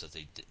the Apes that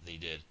they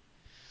did.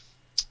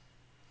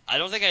 I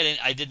don't think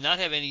I did not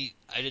have any.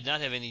 I did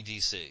not have any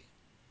DC.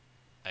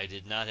 I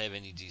did not have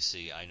any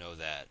DC. I know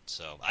that.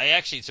 So I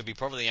actually, to be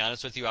perfectly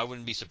honest with you, I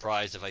wouldn't be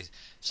surprised if I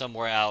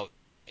somewhere out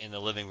in the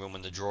living room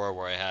in the drawer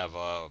where I have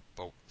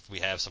we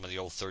have some of the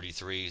old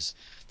 33s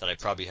that I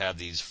probably have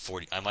these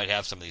 40. I might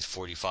have some of these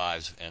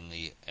 45s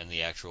and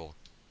the actual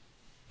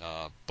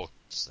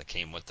books that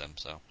came with them.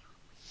 So,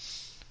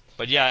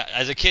 but yeah,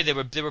 as a kid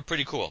they were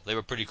pretty cool. They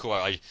were pretty cool.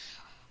 I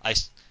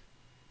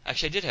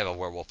actually I did have a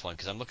werewolf one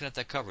because I'm looking at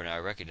that cover now. I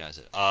recognize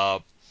it.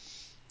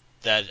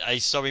 That I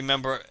still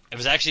remember. It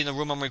was actually in the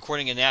room I'm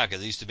recording in now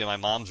because it used to be my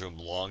mom's room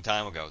a long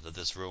time ago. That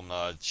this room,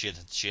 she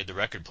had the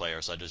record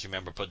player, so I just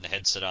remember putting the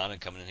headset on and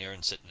coming in here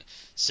and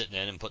sitting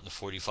in and putting the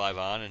 45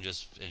 on and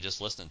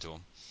just listening to them.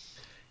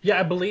 Yeah,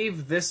 I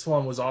believe this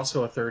one was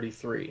also a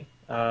 33.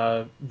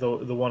 The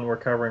one we're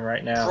covering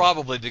right now.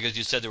 Probably because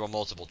you said there were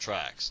multiple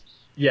tracks.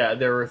 Yeah,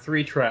 there were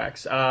 3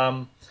 tracks.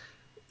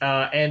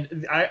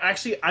 And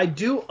I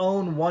do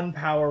own one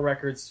Power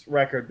Records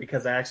record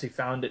because I actually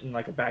found it in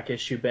like a back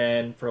issue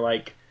bin for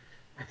like,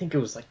 I think it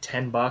was like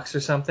 $10 or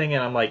something.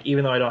 And I'm like,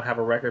 even though I don't have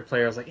a record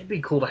player, I was like, it'd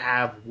be cool to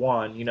have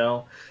one, you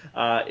know?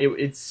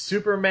 It's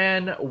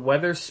Superman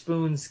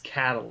Weatherspoon's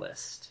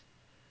Catalyst.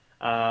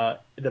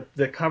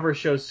 The cover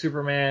shows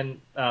Superman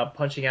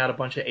punching out a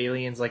bunch of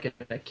aliens like in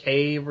a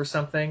cave or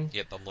something.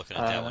 Yep, I'm looking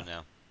at that one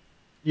now.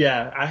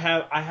 Yeah, I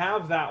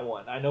have that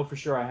one. I know for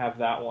sure I have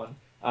that one.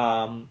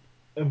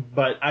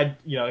 But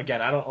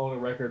again, I don't own a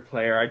record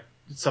player.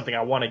 It's something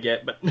I want to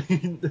get, but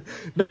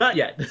not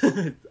yet.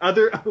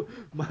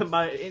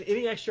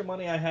 Any extra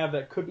money I have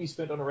that could be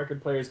spent on a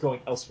record player is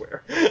going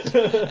elsewhere.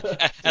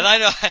 and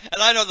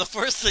I know the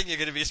first thing you're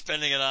going to be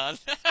spending it on.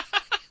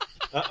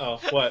 Uh-oh,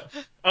 what?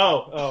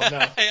 Oh,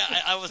 no.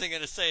 I wasn't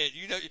going to say it.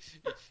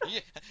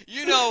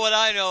 You know what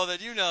I know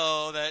that you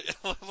know that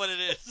what it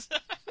is.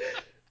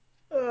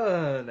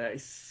 Oh,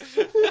 nice.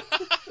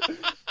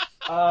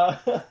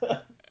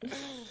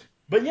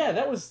 But yeah,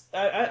 that was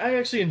I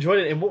actually enjoyed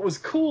it, and what was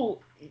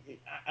cool,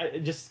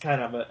 just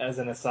kind of as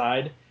an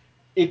aside,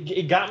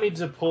 it got me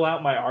to pull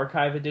out my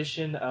archive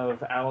edition of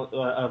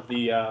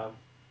the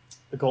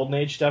Golden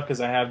Age stuff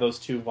because I have those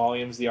 2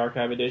 volumes, the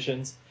archive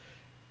editions.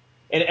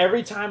 And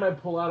every time I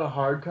pull out a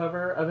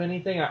hardcover of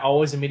anything, I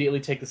always immediately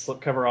take the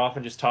slipcover off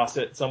and just toss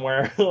it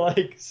somewhere,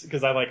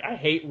 because I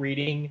hate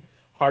reading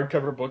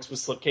hardcover books with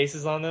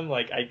slipcases on them.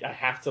 Like I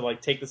have to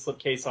take the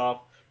slipcase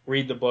off,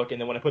 read the book, and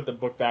then when I put the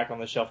book back on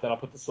the shelf, then I'll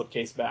put the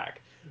slipcase back.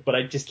 But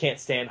I just can't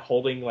stand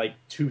holding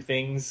 2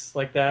 things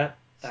like that.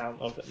 I don't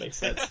know if that makes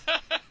sense.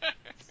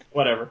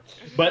 Whatever.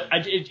 But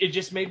it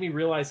just made me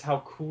realize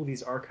how cool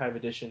these archive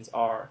editions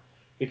are.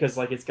 Because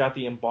it's got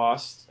the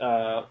embossed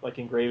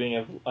engraving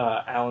of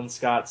Alan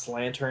Scott's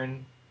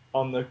Lantern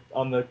on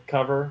the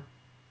cover,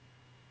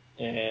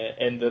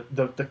 and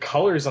the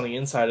colors on the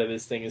inside of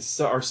this thing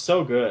are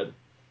so good.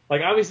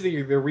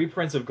 Obviously they're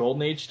reprints of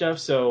Golden Age stuff,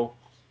 so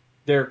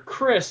they're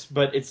crisp,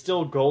 but it's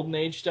still Golden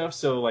Age stuff.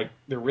 So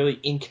they're really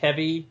ink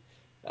heavy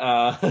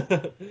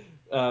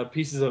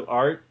pieces of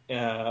art,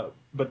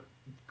 but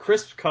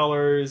crisp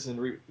colors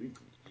and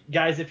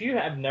guys, if you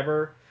have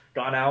never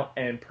gone out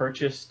and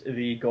purchased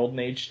the Golden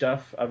Age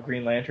stuff of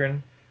Green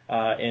Lantern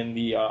and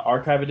the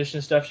archive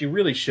edition stuff, you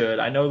really should.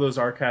 I know those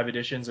archive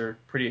editions are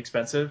pretty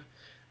expensive,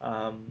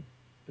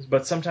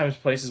 but sometimes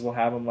places will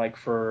have them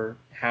for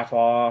half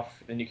off,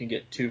 and you can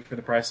get 2 for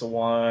the price of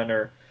 1,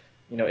 or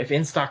if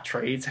In Stock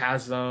Trades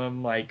has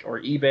them, or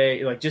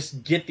eBay,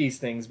 just get these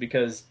things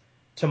because,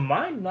 to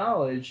my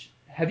knowledge,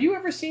 have you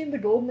ever seen the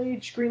Golden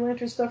Age Green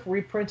Lantern stuff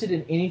reprinted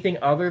in anything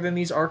other than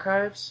these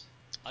archives?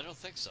 I don't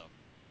think so.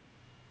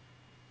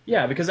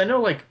 Yeah, because I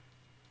know,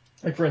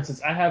 for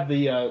instance, I have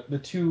the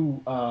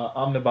 2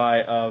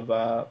 omnibuy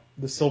of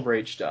the Silver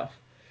Age stuff,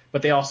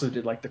 but they also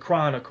did the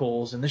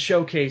Chronicles and the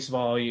Showcase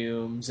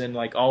volumes and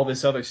all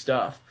this other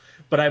stuff.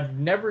 But I've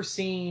never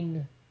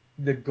seen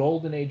the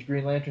Golden Age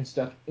Green Lantern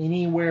stuff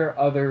anywhere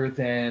other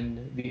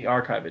than the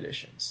archive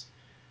editions.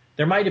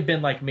 There might have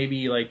been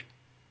maybe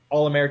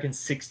All American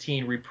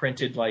 16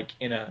 reprinted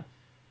in a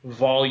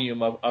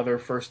volume of other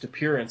first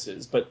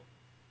appearances, but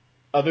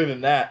other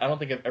than that, I don't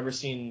think I've ever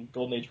seen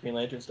Golden Age Green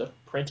Lantern stuff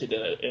printed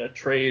in a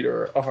trade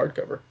or a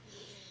hardcover.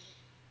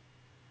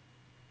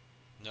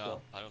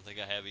 No, I don't think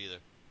I have either.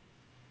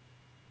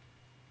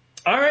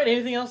 All right,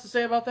 anything else to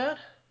say about that?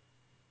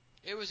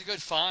 It was a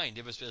good find.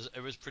 It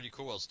was pretty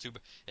cool.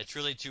 It's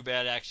really too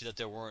bad actually that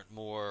there weren't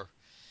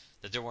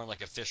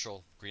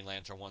official Green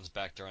Lantern ones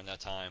back during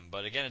that time.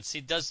 But again,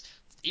 it does,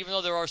 even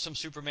though there are some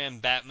Superman,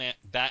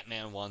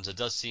 Batman ones, it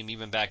does seem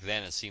even back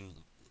then it seemed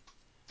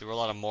there were a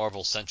lot of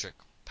Marvel centric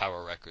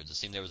Power Records. It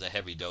seemed there was a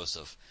heavy dose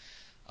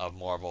of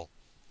Marvel.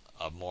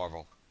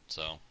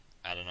 So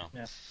I don't know.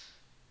 Yeah.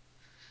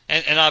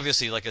 And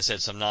obviously, like I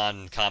said, some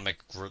non-comic,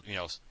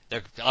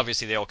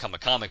 obviously they all come with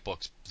comic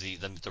books.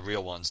 The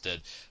real ones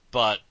did,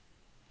 but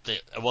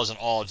it wasn't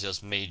all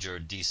just major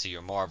DC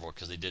or Marvel,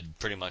 because they did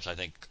pretty much, I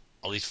think,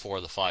 at least 4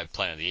 of the 5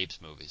 Planet of the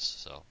Apes movies.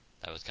 So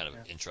that was kind of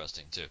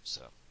interesting too.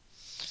 So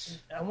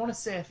I want to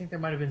say I think there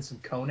might have been some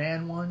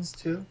Conan ones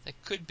too. it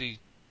could be.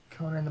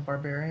 Conan the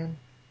Barbarian.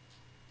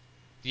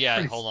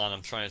 Yeah, hold on.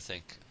 I'm trying to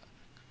think.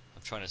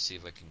 I'm trying to see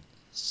if I can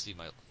see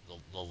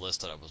the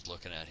list that I was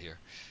looking at here.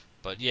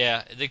 But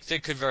yeah, there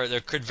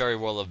could very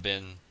well have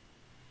been.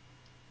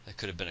 There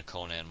could have been a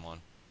Conan one.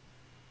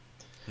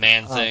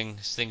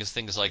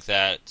 Things like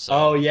that. So.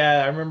 Oh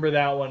yeah, I remember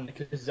that one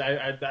because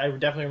I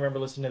definitely remember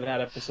listening to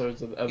that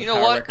episodes of the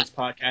Power Records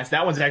podcast.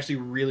 That one's actually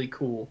really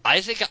cool.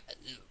 I think,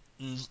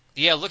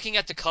 looking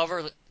at the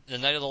cover, The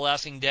Night of the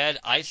Laughing Dead,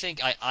 I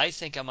think I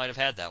might have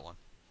had that one.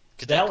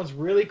 That one's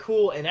really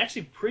cool and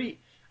actually pretty.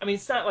 I mean,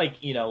 it's not like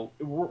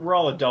we're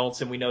all adults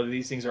and we know that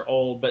these things are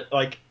old, but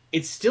like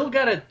it's still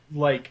got a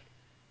like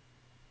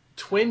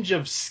twinge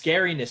of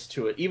scariness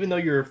to it, even though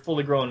you're a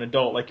fully grown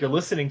adult. Like you're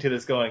listening to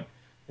this, going,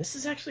 "This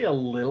is actually a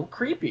little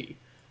creepy."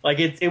 Like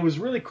it was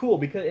really cool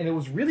and it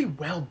was really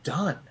well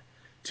done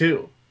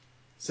too.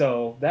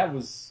 So that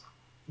was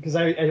because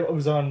I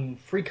was on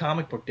Free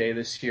Comic Book Day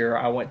this year.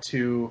 I went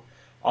to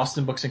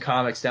Austin Books and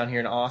Comics down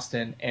here in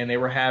Austin, and they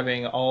were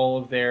having all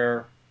of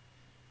their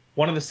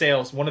one of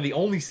the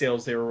only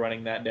sales they were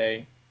running that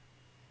day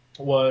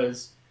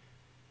was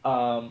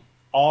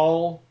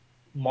all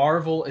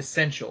Marvel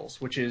Essentials,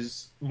 which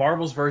is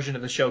Marvel's version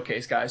of the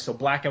Showcase, guys. So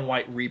black and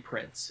white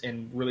reprints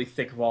in really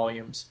thick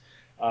volumes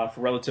for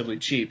relatively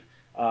cheap.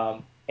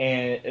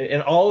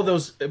 And all of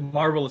those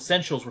Marvel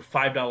Essentials were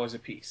 $5 a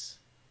piece.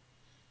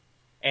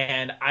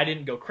 And I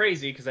didn't go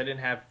crazy because I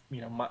didn't have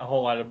a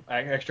whole lot of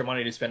extra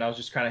money to spend. I was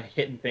just kind of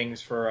hitting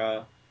things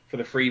for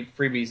the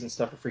freebies and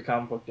stuff for Free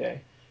Comic Book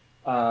Day.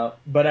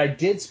 But I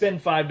did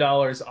spend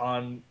 $5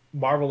 on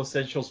Marvel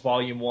Essentials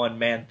Volume 1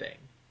 Man-Thing.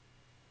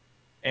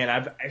 And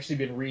I've actually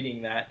been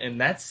reading that, and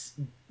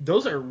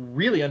those are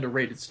really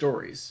underrated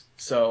stories.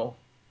 So,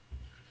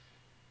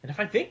 and if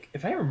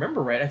I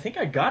remember right, I think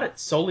I got it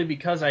solely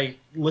because I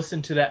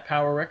listened to that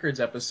Power Records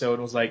episode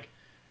and was like,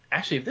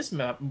 actually,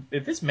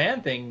 if this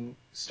Man-Thing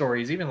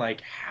story is even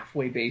like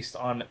halfway based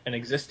on an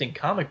existing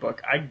comic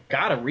book, I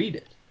gotta read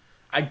it.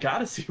 I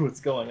gotta see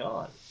what's going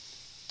on.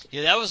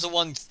 Yeah, that was the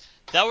one.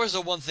 That was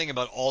the one thing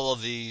about all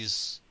of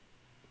these.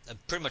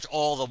 Pretty much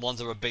all the ones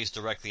that were based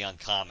directly on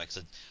comics.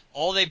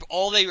 All they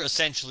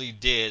essentially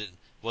did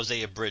was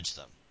they abridged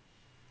them.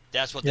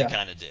 That's what they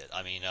kind of did.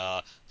 I mean,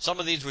 some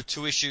of these were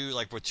two issues,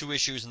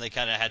 and they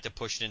kind of had to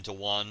push it into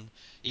one.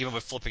 Even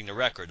with flipping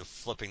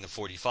the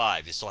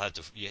 45, you still had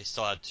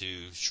to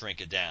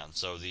shrink it down.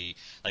 So the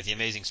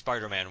Amazing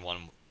Spider-Man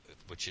one,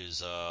 which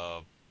is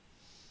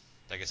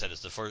like I said,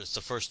 it's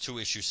the first two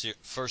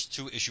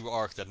issue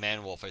arc that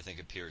Man-Wolf I think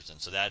appears in.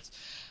 So that's.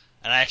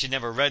 And I actually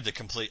never read the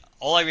complete.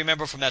 All I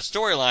remember from that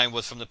storyline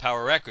was from the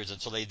Power Records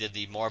until they did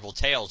the Marvel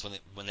Tales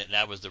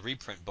that was the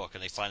reprint book,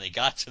 and they finally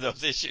got to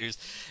those issues.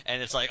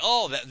 And it's like,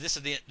 oh, this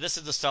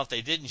is the stuff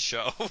they didn't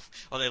show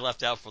or they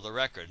left out for the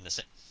record.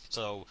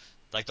 So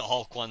like the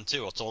Hulk one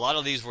too. So a lot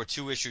of these were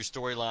 2-issue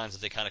storylines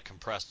that they kind of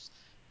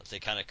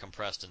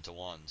compressed into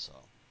one. So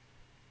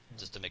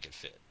just to make it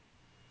fit.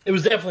 It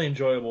was definitely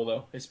enjoyable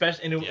though,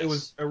 especially and it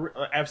was.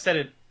 I've said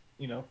it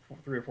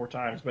 3 or 4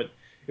 times, but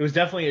it was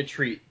definitely a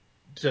treat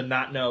to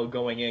not know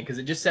going in, because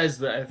it just says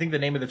that I think the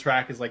name of the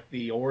track is like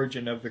the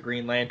origin of the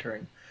Green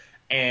Lantern,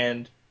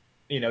 and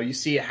you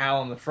see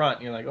Hal on the front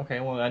and you're like, okay,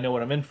 well I know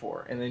what I'm in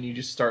for, and then you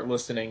just start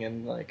listening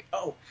and like,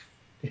 oh,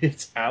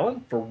 it's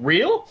Alan for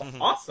real.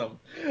 Awesome.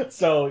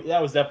 So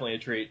that was definitely a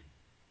treat.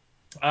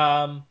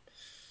 If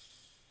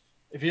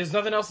there's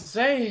nothing else to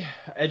say,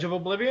 Edge of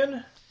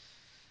Oblivion.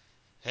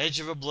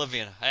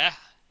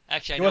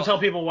 Actually, you want to tell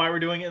people why we're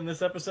doing it in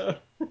this episode?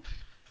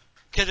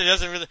 Because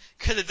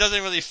it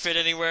doesn't really fit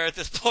anywhere at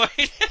this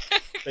point.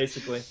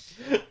 Basically.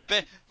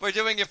 But we're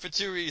doing it for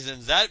 2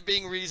 reasons. That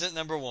being reason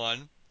number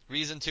 1.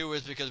 Reason 2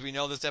 is because we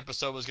know this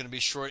episode was going to be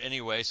short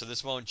anyway, so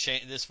this won't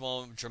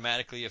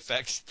dramatically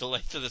affect the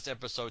length of this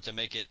episode to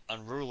make it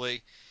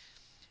unruly.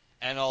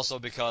 And also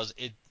because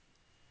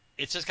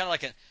it's just kind of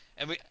like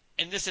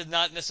and this is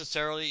not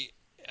necessarily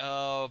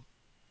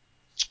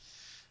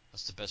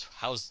what's the best?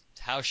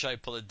 How should I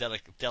put it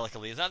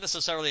delicately? It's not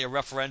necessarily a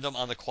referendum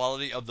on the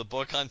quality of the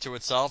book unto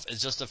itself.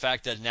 It's just the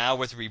fact that now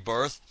with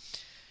Rebirth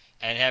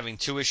and having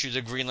 2 issues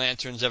of Green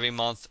Lanterns every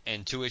month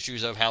and 2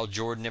 issues of Hal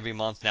Jordan every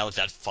month, now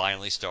that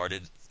finally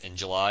started in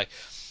July,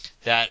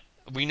 that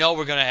we know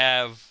we're going to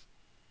have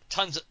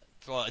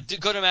a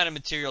good amount of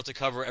material to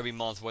cover every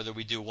month, whether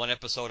we do 1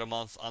 episode a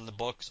month on the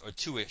books or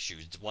 2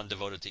 issues, one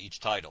devoted to each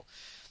title.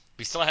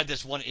 We still had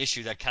this one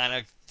issue that kind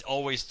of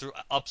always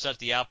upset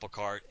the apple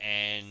cart,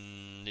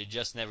 and it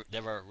just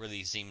never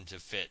really seemed to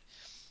fit.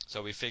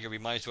 So we figured we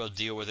might as well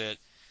deal with it,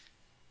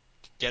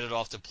 get it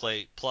off the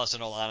plate. Plus,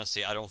 in all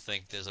honesty, I don't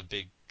think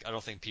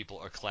people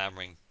are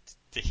clamoring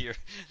to hear.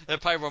 There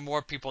probably were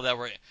more people that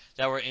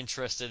were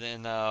interested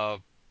in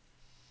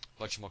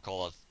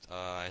whatchamacallit,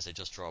 as I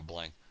just draw a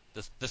blank.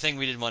 The thing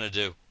we didn't want to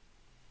do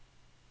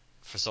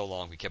for so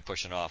long, we kept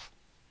pushing off.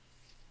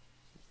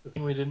 The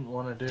thing we didn't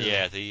want to do.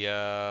 Yeah,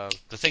 the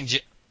thing.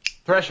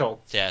 Threshold.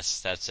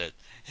 Yes, that's it.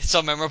 It's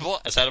so memorable.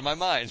 It's out of my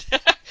mind.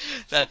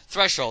 That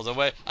threshold. The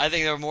way I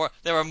think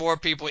there were more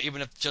people,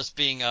 even if just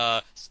being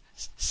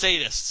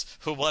sadists,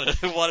 who wanted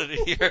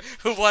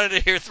to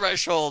hear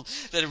threshold,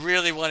 that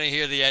really want to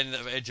hear the end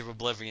of Edge of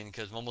Oblivion,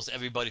 because almost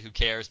everybody who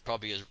cares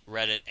probably has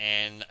read it,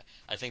 and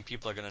I think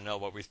people are going to know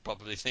what we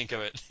probably think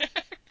of it.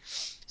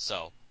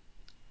 So,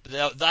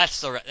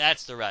 that's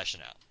the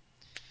rationale.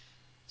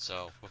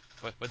 So,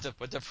 with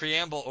the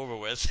preamble over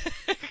with,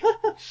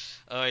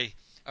 all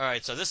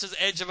right. So this is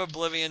Edge of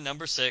Oblivion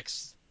number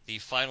 6, the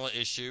final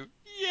issue.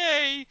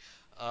 Yay!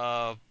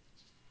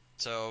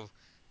 So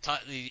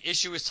the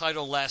issue is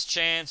titled Last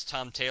Chance.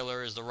 Tom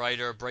Taylor is the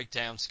writer.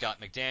 Breakdown: Scott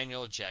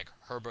McDaniel, Jack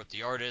Herbert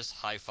the artist.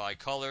 Hi-Fi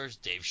colors.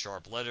 Dave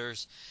Sharp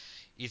letters.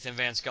 Ethan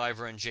Van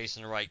Sciver and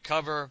Jason Wright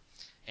cover.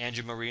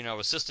 Andrew Marino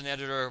assistant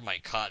editor.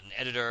 Mike Cotton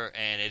editor,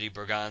 and Eddie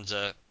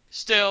Berganza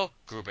still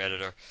group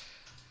editor.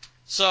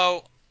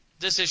 So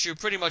this issue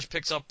pretty much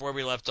picks up where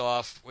we left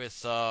off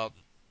with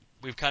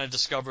we've kind of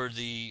discovered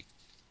the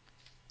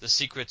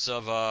secrets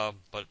of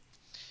but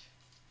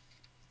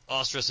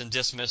Ostrus and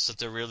Dismas, that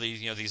they're really,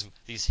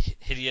 these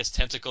hideous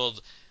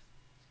tentacled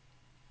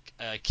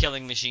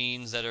killing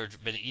machines that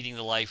have been eating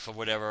the life of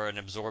whatever and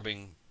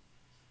absorbing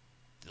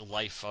the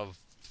life of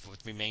what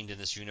remained in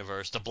this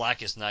universe. The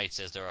Blackest Knights,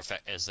 as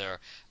they're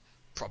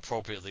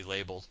appropriately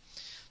labeled.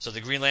 So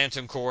the Green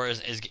Lantern Corps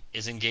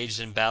is engaged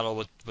in battle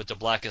with the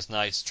Blackest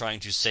Knights,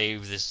 trying to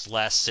save this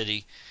last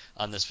city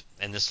on this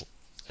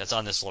that's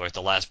on this like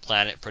the last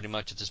planet pretty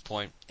much at this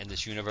point in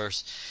this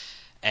universe.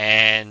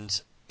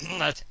 And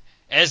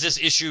as this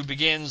issue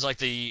begins,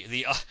 like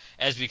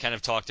as we kind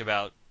of talked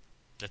about,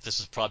 that this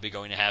is probably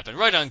going to happen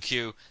right on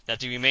cue, that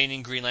the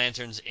remaining Green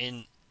Lanterns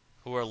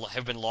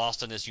have been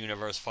lost in this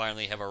universe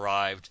finally have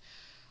arrived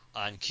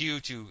on cue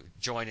to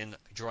join in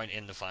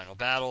the final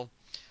battle.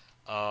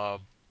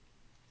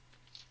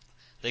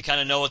 They kind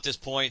of know at this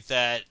point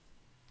that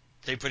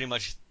they pretty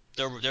much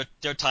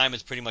their time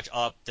is pretty much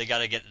up. They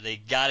gotta get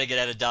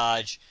out of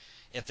Dodge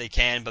if they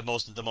can. But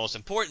the most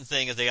important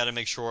thing is they got to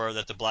make sure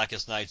that the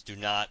Blackest Knights do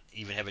not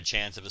even have a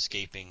chance of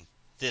escaping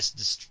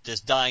this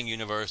dying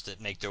universe that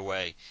make their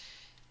way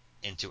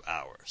into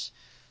ours.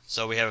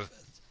 So we have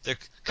a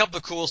couple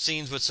of cool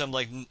scenes with some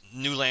like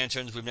new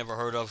lanterns we've never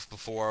heard of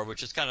before,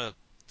 which is kind of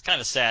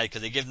sad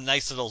because they give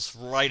nice little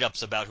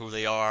write-ups about who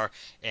they are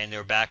and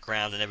their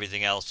background and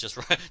everything else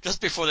just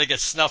before they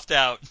get snuffed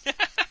out.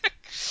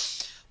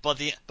 But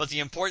the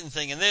important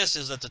thing in this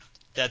is that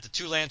the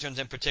two lanterns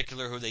in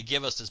particular who they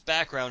give us this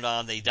background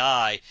on, they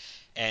die,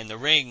 and the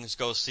rings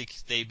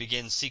they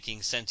begin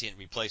seeking sentient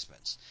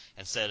replacements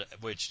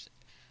which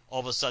all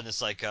of a sudden it's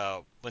like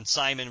when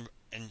Simon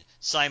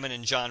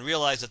and John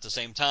realize at the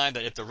same time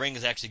that if the ring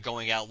is actually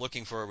going out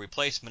looking for a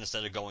replacement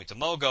instead of going to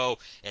Mogo,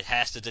 it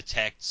has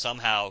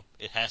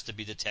to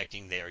be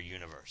detecting their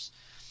universe.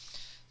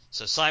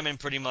 So Simon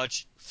pretty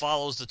much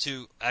follows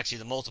the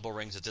multiple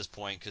rings at this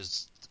point,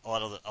 because a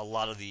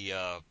lot of the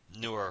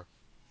newer,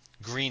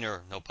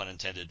 greener, no pun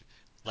intended,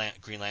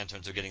 Green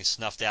Lanterns are getting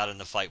snuffed out in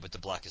the fight with the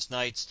Blackest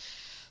Knights.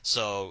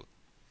 So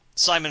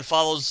Simon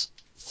follows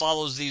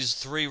these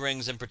 3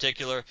 rings in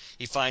particular.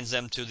 He finds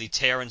them to the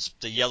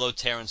yellow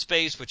tear in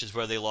space, which is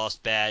where they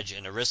lost Badge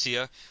and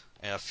Aricia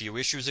a few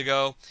issues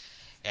ago.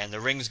 And the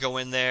rings go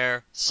in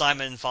there.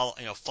 Simon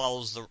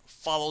follows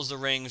the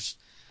rings,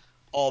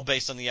 all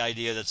based on the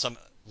idea that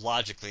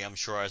logically, I'm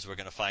sure, as we're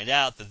going to find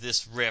out, that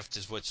this rift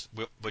is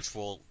which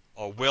will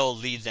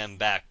lead them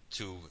back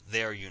to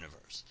their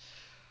universe.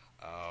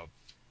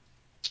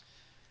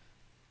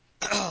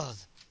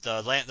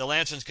 The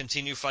Lanterns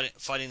continue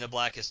fighting the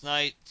Blackest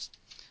Night.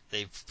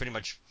 They pretty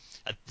much,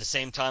 at the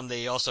same time,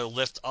 they also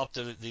lift up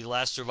the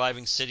last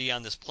surviving city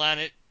on this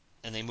planet,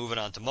 and they move it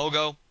onto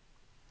Mogo.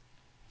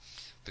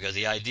 Because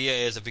the idea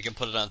is if we can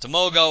put it onto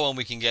Mogo and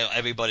we can get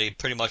everybody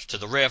pretty much to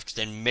the rift,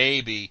 then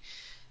maybe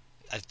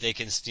they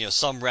can,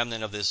 some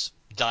remnant of this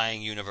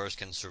dying universe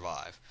can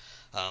survive.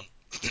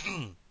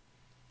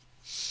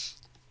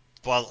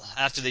 Well,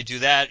 after they do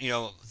that,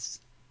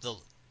 the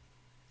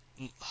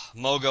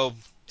Mogo,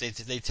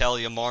 they tell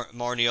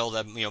Marniel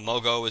that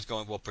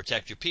Mogo will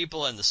protect your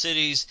people and the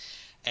cities,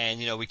 and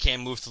we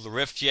can't move through the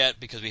rift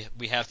yet because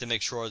we have to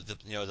make sure that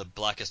the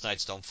Blackest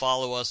Knights don't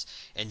follow us.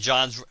 And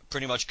John's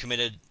pretty much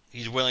committed.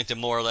 He's willing to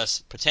more or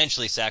less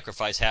potentially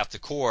sacrifice half the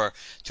Corps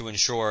to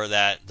ensure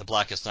that the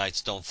Blackest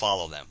Knights don't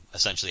follow them.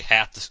 Essentially,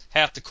 half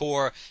the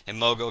Corps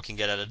and Mogo can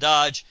get out of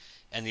Dodge,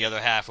 and the other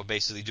half will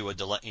basically do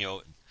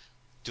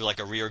like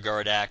a rear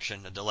guard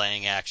action, a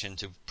delaying action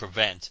to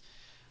prevent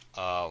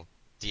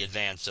the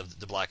advance of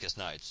the Blackest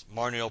Knights.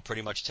 Marniel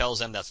pretty much tells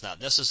them that's not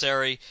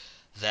necessary,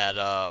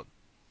 that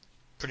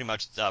pretty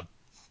much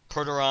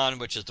Perderon,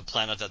 which is the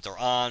planet that they're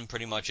on,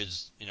 pretty much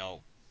is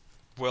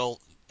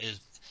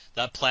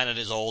that planet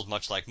is old,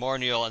 much like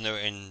Morniel,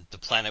 and the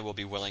planet will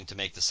be willing to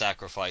make the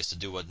sacrifice to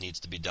do what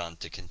needs to be done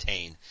to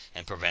contain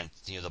and prevent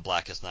the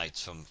Blackest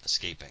Nights from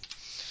escaping.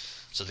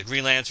 So the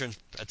Green Lanterns,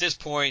 at this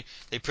point,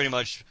 they pretty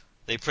much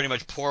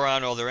pour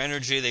on all their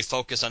energy. They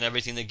focus on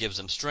everything that gives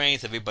them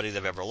strength, everybody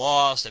they've ever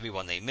lost,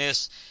 everyone they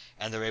miss,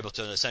 and they're able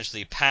to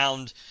essentially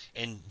pound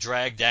and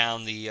drag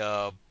down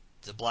the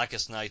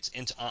Blackest Nights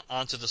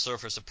onto the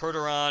surface of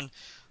Perderon,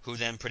 who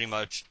then pretty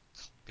much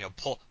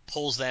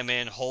pulls them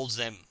in, holds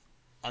them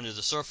under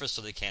the surface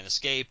so they can't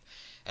escape,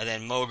 and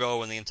then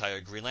Mogo and the entire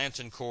Green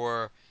Lantern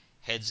Corps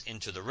heads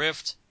into the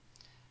rift,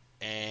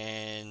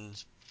 and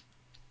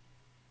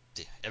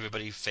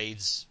everybody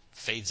fades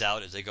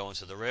out as they go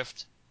into the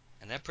rift,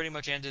 and that pretty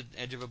much ended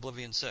Edge of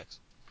Oblivion 6.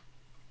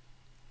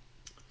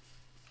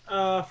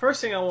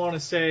 First thing I want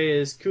to say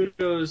is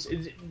kudos.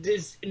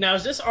 Is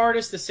this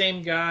artist the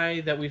same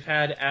guy that we've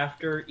had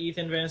after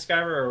Ethan Van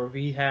Sciver, or have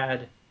we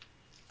had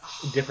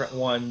different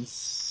ones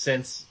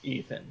since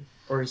Ethan?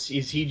 Or is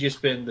he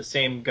just been the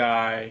same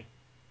guy?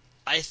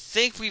 I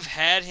think we've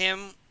had him.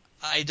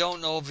 I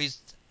don't know if he's...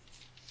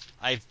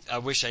 I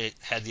wish I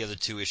had the other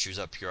two issues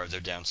up here. They're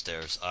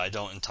downstairs. I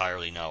don't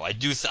entirely know. I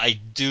do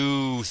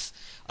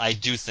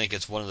think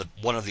it's one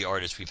of the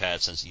artists we've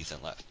had since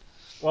Ethan left.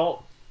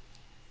 Well,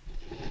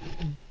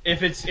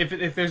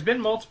 if there's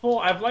been multiple,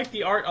 I've liked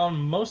the art on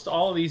most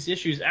all of these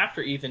issues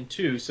after Ethan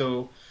too.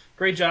 So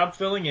great job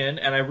filling in,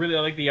 and I really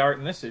like the art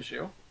in this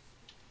issue.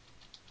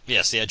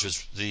 Yes, the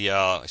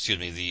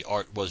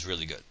art was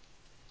really good.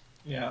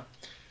 Yeah.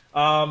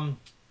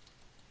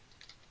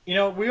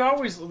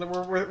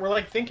 We're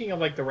like thinking of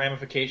like the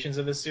ramifications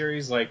of this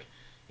series, like,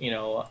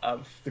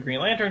 of the Green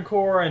Lantern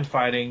Corps and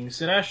fighting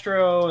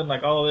Sinestro and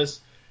like all of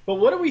this. But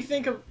what do we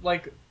think of,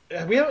 like,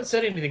 we haven't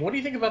said anything. What do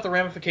you think about the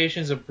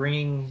ramifications of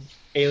bringing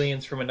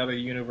aliens from another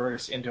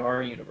universe into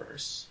our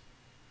universe?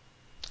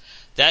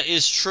 That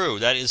is true.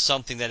 That is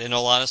something that, in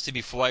all honesty,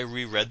 before I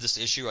reread this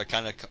issue, I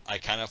kind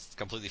of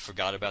completely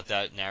forgot about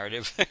that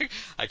narrative.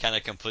 I kind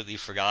of completely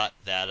forgot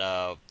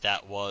that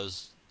that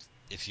was,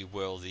 if you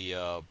will,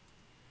 the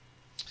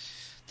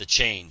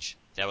change.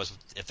 That was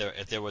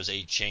if there was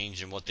a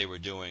change in what they were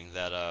doing,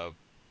 that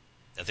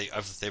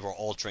if they were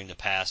altering the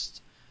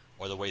past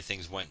or the way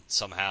things went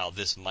somehow,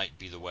 this might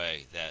be the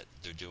way that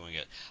they're doing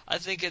it. I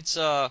think it's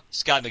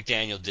Scott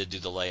McDaniel did do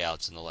the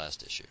layouts in the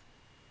last issue.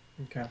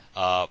 Okay.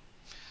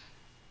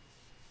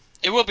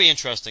 It will be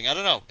interesting. I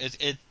don't know.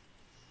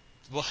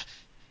 Well,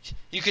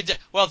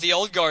 if the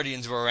old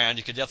Guardians were around,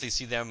 you could definitely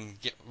see them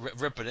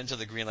rip it into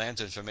the Green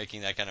Lanterns for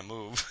making that kind of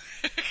move.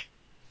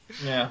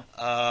 Yeah.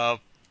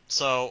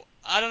 So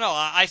I don't know.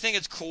 I think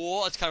it's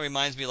cool. It kind of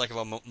reminds me like of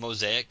a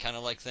mosaic kind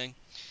of like thing.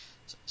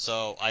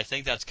 So I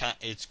think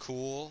it's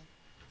cool.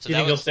 So do you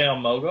think he'll stay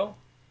on Mogo?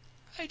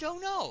 I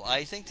don't know.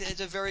 I think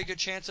there's a very good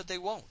chance that they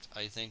won't.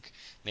 I think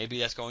maybe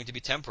that's going to be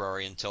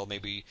temporary until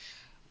maybe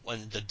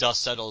when the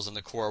dust settles and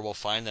the Corps will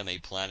find them a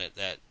planet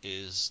that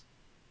is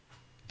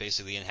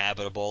basically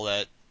inhabitable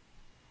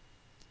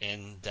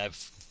and that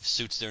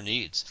suits their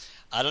needs.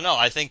 I don't know.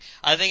 I think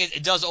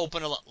it does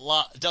open a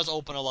lot. It does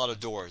open a lot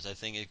of doors. I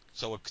think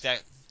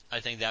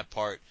that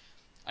part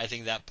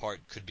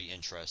could be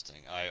interesting.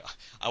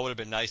 I would have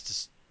been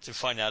nice to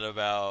find out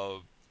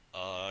about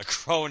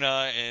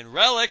Krona and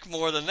Relic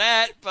more than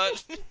that,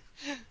 but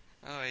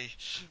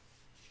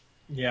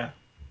Yeah.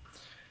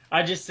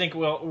 I just think,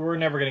 well, we're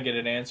never going to get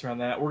an answer on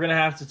that. We're going to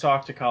have to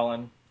talk to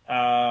Cullen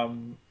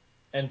and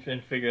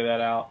figure that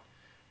out.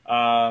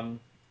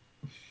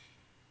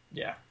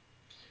 Yeah.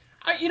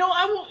 I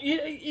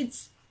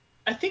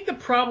think the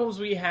problems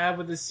we have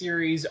with this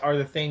series are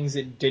the things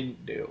it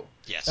didn't do.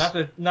 Yes.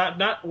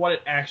 Not what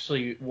it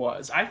actually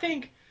was. I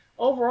think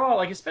overall,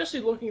 like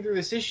especially looking through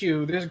this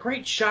issue, there's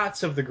great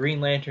shots of the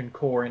Green Lantern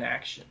Corps in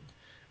action.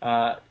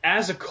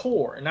 As a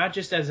Corps, not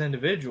just as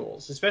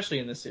individuals, especially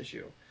in this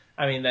issue.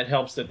 I mean, that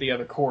helps that the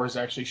other Corps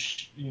actually,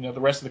 the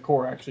rest of the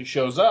Corps actually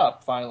shows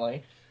up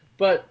finally.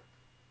 But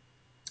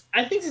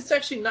I think it's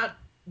actually not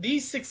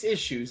these 6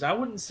 issues. I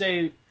wouldn't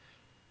say,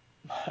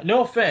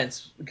 no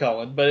offense,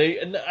 Cullen, but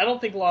I don't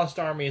think Lost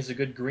Army is a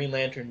good Green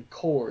Lantern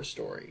Corps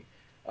story.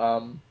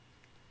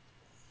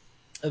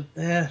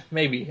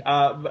 Maybe.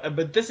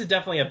 But this is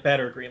definitely a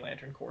better Green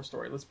Lantern Corps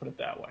story. Let's put it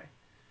that way.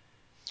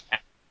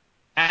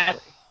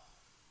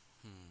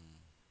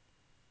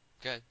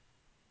 Good.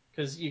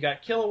 Because you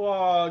got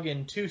Kilowog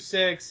and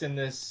 2-6 and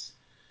this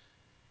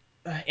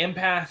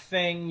empath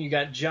thing. You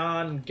got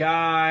John,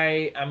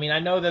 Guy. I mean, I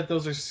know that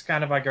those are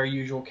kind of like our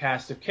usual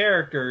cast of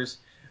characters,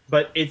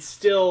 but it's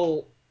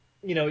still,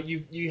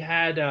 you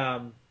had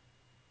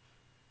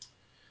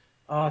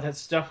that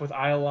stuff with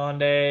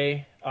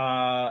Iolande.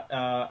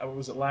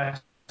 Was it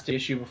last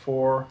issue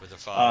before? With her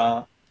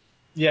father.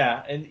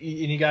 Yeah, and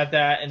you got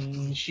that,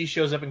 and she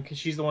shows up, and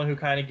she's the one who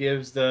kind of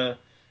gives the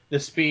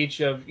speech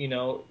of,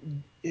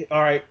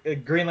 all right,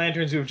 Green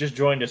Lanterns who have just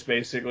joined us,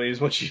 basically,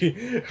 is what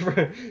she...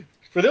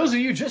 For those of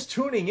you just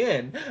tuning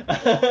in,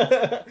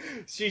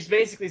 she's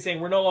basically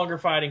saying we're no longer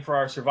fighting for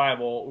our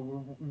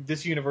survival.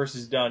 This universe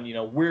is done.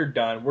 We're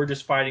done. We're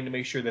just fighting to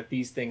make sure that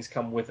these things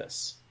come with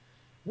us.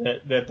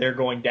 that they're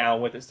going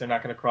down with us. They're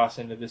not going to cross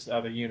into this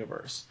other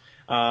universe.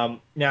 Now,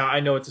 I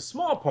know it's a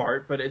small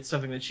part, but it's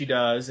something that she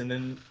does. And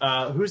then,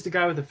 who's the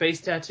guy with the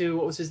face tattoo?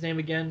 What was his name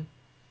again?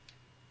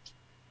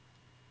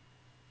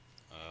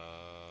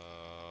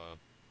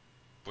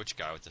 Which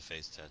guy with the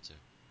face tattoo?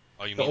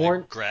 Oh, you The mean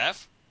orange?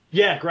 Graf?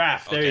 Yeah,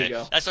 Graf. There Okay, you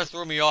go. that's what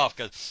threw me off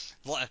because,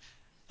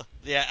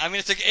 yeah, I mean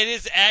it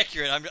is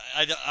accurate.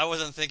 I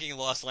wasn't thinking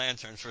Lost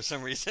Lanterns for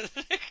some reason.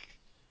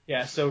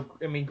 Yeah, so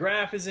I mean,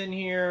 Graf is in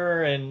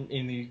here, and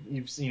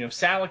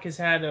Salick has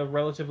had a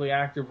relatively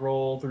active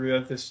role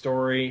throughout this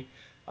story.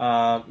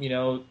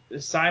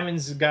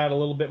 Simon's got a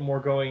little bit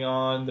more going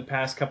on the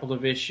past couple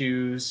of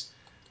issues.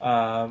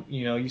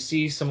 You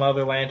see some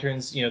other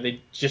lanterns,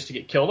 they just to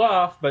get killed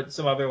off, but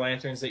some other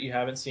lanterns that you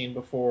haven't seen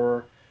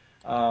before.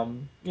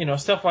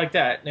 Stuff like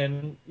that.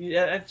 And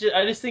yeah,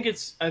 I think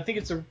it's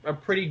a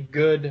pretty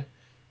good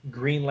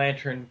Green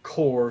Lantern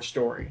core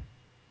story.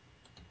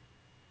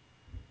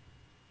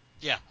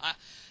 Yeah,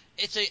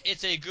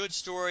 it's a good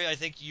story. I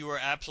think you are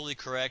absolutely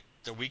correct.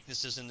 The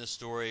weaknesses in this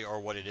story are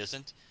what it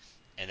isn't,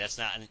 and that's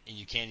not. And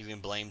you can't even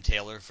blame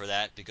Taylor for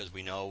that because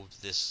we know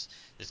this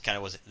kind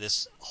of was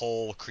this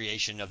whole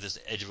creation of this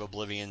Edge of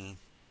Oblivion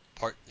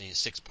part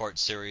 6-part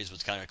series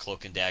was kind of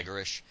cloak and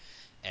daggerish,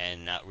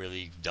 and not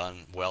really done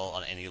well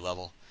on any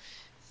level.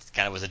 It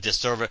kind of was a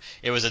disservice.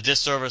 It was a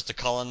disservice to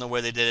Cullen the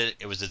way they did it.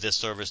 It was a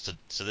disservice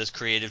to this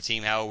creative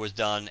team how it was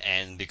done,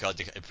 and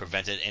because it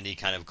prevented any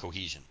kind of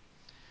cohesion.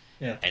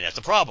 Yeah. And that's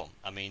a problem.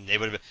 I mean, they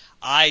would have.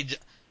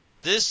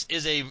 This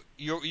is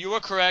you are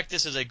correct.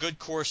 This is a good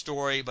core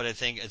story, but I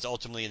think it's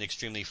ultimately an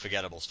extremely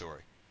forgettable story.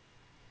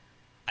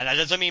 And that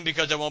doesn't mean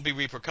because there won't be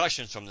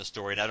repercussions from the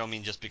story. And I don't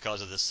mean just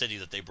because of the city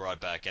that they brought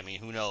back. I mean,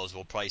 who knows?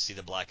 We'll probably see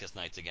the Blackest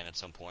Nights again at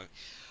some point.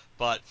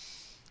 But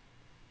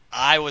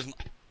I was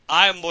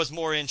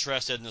more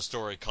interested in the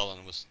story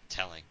Cullen was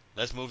telling.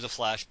 Let's move the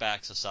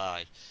flashbacks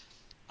aside.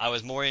 I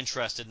was more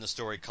interested in the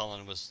story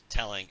Cullen was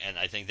telling, and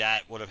I think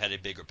that would have had a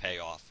bigger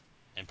payoff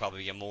and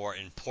probably a more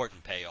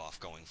important payoff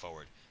going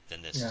forward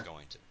than this is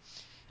going to.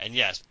 And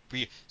yes,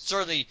 we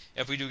certainly,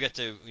 if we do get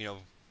to,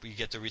 we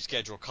get to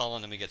reschedule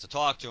Cullen and we get to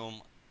talk to him,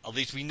 at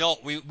least we know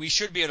we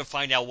should be able to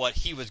find out what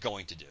he was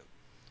going to do,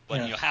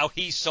 but how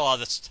he saw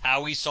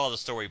the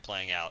story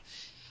playing out.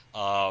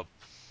 I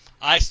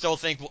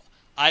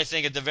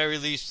think at the very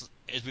least,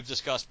 as we've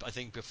discussed, I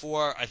think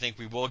before, I think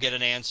we will get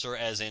an answer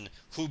as in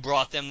who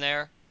brought them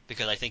there.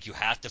 Because I think you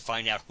have to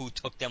find out who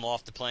took them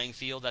off the playing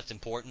field. That's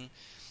important.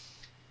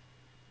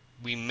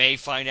 We may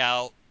find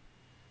out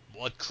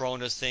what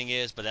Krona's thing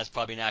is, but that's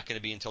probably not going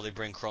to be until they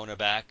bring Krona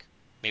back.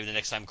 Maybe the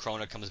next time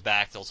Krona comes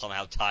back, they'll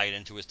somehow tie it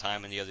into his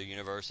time in the other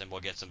universe, and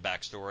we'll get some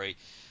backstory.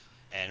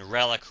 And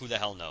Relic, who the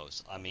hell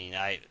knows? I mean,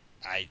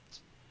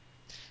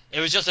 it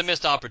was just a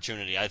missed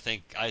opportunity. I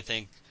think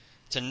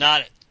to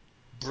not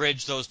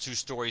bridge those two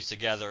stories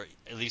together,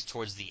 at least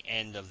towards the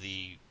end of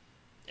the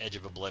Edge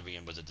of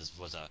Oblivion was a,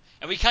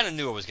 and we kind of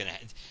knew it was going to.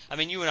 I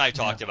mean, you and I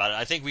talked about it.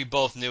 I think we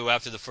both knew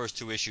after the first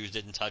two issues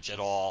didn't touch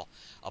at all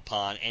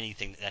upon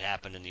anything that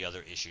happened in the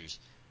other issues.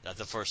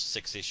 The first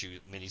 6-issue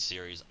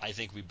miniseries, I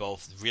think we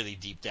both really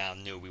deep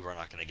down knew we were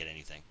not going to get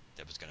anything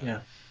that was going to. Yeah.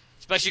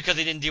 Especially because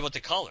they didn't deal with the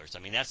colors. I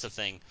mean, that's the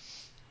thing.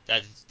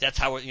 That's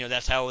how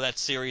that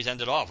series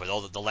ended off with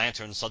all the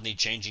lanterns suddenly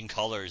changing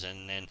colors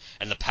and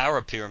the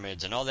power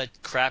pyramids and all that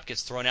crap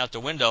gets thrown out the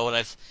window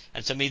and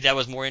to me that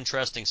was more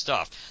interesting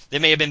stuff. There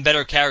may have been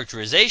better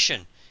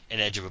characterization in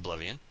Edge of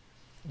Oblivion,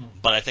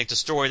 but I think the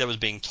story that was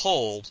being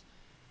told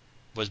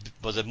was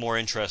a more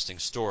interesting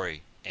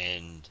story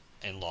in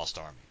Lost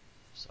Army.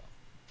 So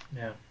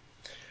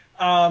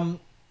I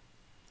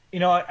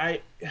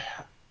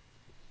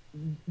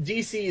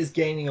DC is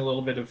gaining a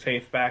little bit of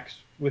faith back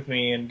with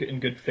me and in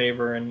good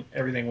favor and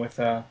everything with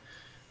the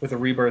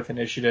Rebirth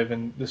Initiative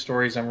and the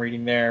stories I'm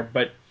reading there.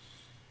 But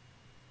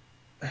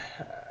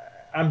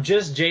I'm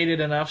just jaded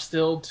enough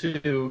still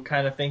to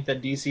kind of think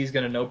that DC is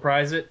going to no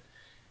prize it,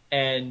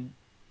 and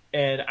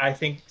I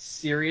think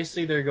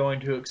seriously they're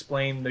going to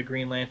explain the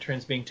Green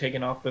Lanterns being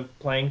taken off the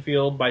playing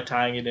field by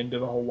tying it into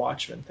the whole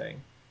Watchmen thing.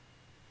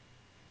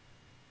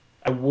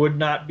 I would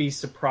not be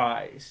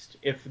surprised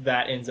if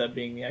that ends up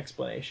being the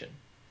explanation.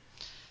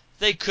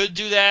 They could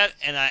do that,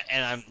 and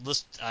I'm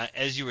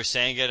as you were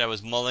saying it, I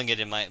was mulling it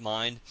in my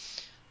mind.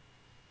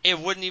 It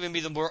wouldn't even be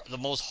the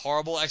most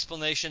horrible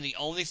explanation. The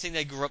only thing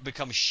that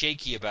becomes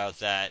shaky about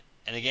that,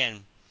 and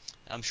again,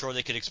 I'm sure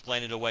they could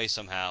explain it away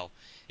somehow,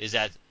 is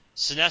that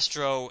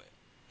Sinestro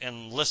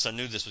and Lissa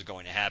knew this was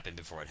going to happen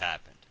before it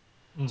happened.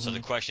 Mm-hmm. So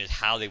the question is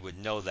how they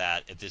would know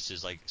that if this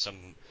is like some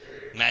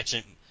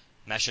machination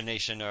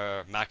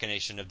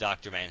of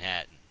Dr.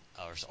 Manhattan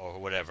or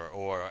whatever,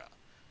 or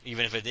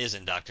even if it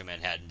isn't Dr.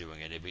 Manhattan doing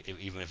it,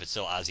 even if it's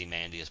still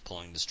Ozymandias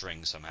pulling the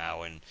strings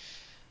somehow, and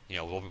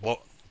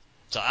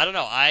so I don't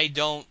know. I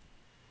don't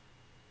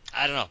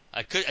know.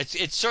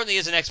 It certainly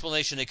is an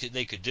explanation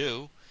they could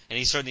do, and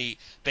he certainly,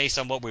 based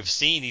on what we've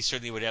seen, he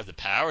certainly would have the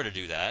power to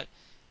do that.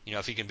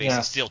 If he can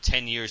basically steal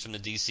 10 years from the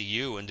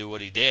DCU and do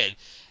what he did,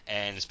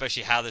 and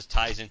especially how this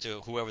ties into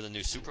whoever the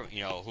new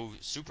who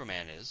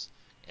Superman is,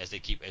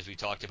 as we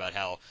talked about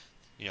how,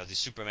 the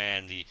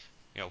Superman,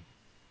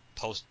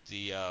 post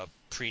the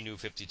pre-New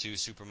 52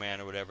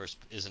 Superman or whatever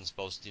isn't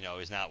supposed,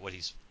 is not what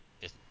he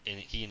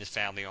and his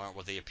family aren't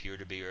what they appear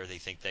to be or they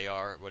think they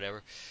are, or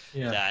whatever.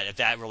 Yeah. That if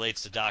that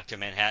relates to Dr.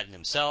 Manhattan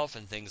himself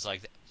and things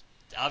like that,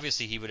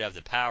 obviously he would have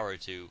the power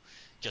to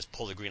just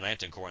pull the Green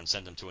Lantern Corps and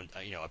send them to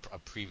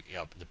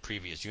the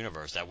previous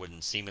universe. That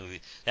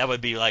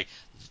would be like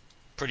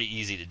pretty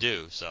easy to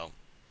do. So.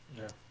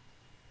 Yeah.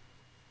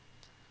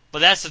 But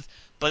that's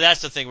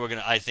the thing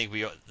I think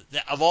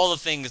of all the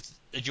things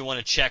that you want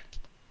to check,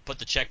 put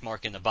the check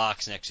mark in the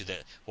box next to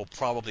that we'll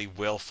probably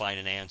will find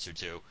an answer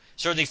to.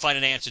 Certainly find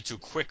an answer to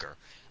quicker.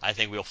 I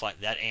think we'll find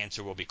that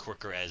answer will be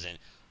quicker, as in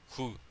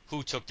who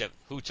took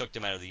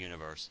them out of the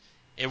universe.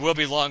 It will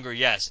be longer,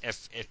 yes,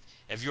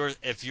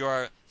 if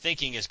your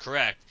thinking is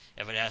correct.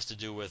 If it has to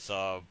do with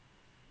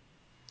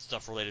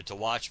stuff related to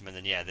Watchmen,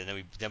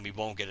 then we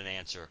won't get an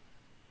answer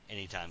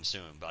anytime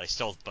soon. But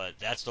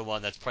that's the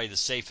one that's probably the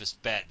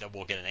safest bet that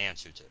we'll get an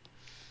answer to.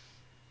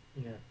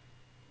 Yeah.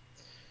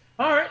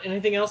 All right.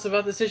 Anything else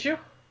about this issue?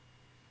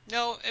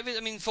 No,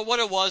 for what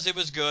it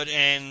was good,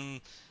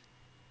 and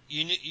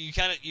you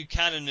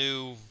kind of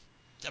knew.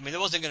 There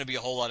wasn't going to be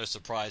a whole lot of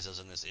surprises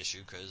in this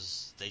issue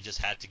because they just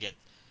had to get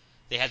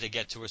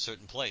to a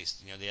certain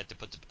place. They had to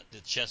put the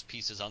chess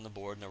pieces on the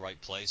board in the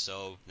right place.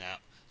 So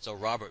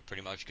Robert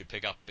pretty much could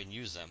pick up and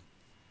use them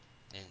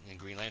in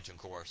Green Lantern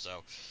Corps.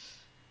 So.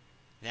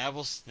 Now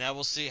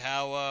we'll see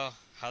how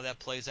that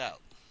plays out.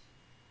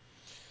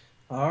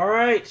 All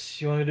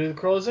right. You want to do the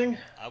closing?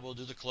 I will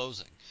do the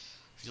closing.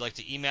 If you'd like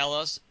to email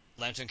us,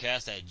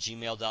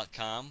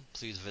 LanternCast@gmail.com.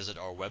 Please visit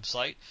our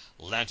website,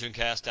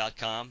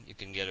 LanternCast.com. You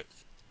can get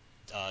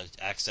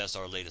access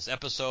our latest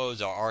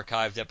episodes, our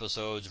archived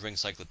episodes, Ring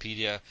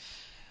Cyclopedia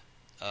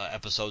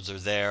episodes are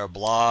there,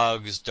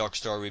 blogs, Dark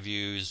Star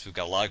reviews. We've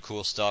got a lot of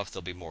cool stuff.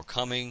 There'll be more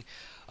coming.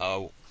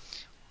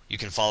 You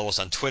can follow us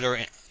on Twitter,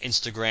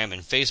 Instagram,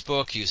 and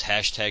Facebook. Use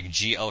hashtag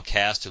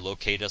GLCast to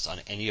locate us on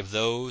any of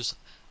those.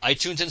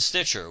 iTunes and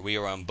Stitcher, we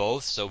are on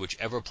both, so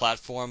whichever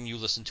platform you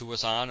listen to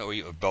us on, or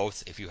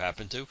both if you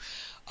happen to,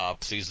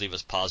 please leave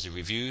us positive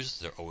reviews.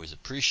 They're always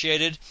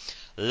appreciated.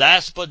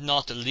 Last but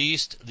not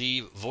least,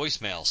 the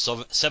voicemail.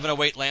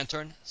 708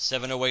 Lantern,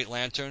 708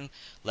 Lantern.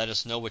 Let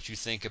us know what you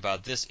think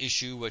about this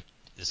issue,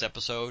 this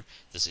episode,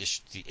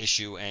 the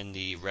issue and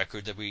the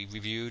record that we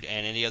reviewed,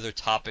 and any other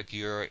topic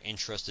you're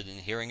interested in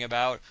hearing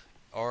about,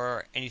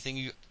 or any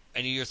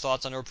of your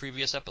thoughts on our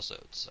previous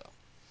episodes. So.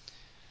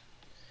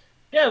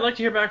 Yeah, I'd like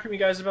to hear back from you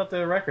guys about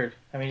the record.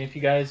 If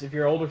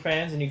you're older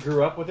fans and you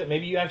grew up with it,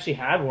 maybe you actually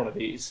had one of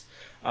these.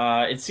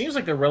 It seems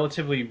like they're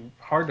relatively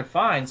hard to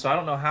find, so I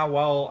don't know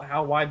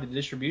how wide the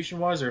distribution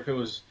was, or if it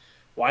was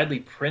widely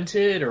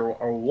printed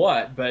or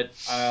what. But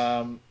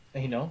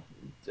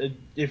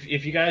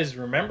if you guys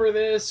remember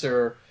this,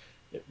 or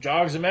it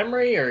jogs a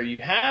memory, or you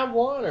have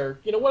one, or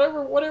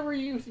whatever or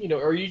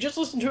you just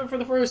listened to it for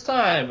the first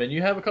time and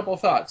you have a couple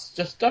of thoughts,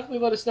 just definitely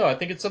let us know. I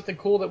think it's something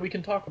cool that we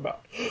can talk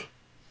about.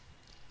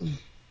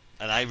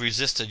 And I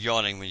resisted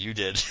yawning when you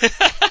did.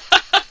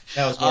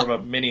 That was more of a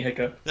mini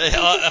hiccup.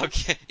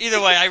 Okay. Either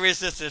way, I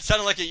resisted. It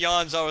sounded like a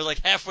yawn, so I was like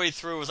halfway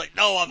through. I was like,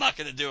 no, I'm not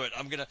going to do it.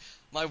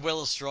 My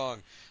will is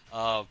strong.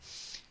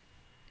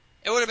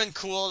 It would have been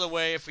cool in a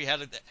way if we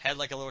had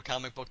like a little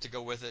comic book to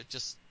go with it,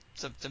 just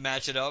to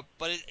match it up.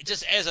 But it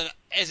just as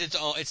its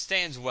own, it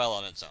stands well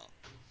on its own.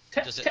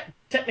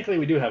 Technically,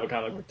 we do have a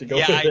comic book to go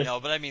with it. it. Yeah, I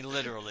know, but I mean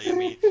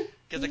literally.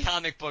 Because the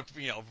comic book,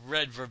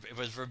 it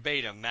was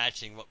verbatim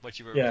matching what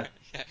you were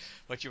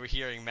what you were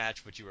hearing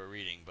match what you were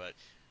reading. But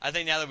I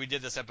think now that we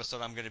did this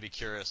episode, I'm going to be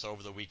curious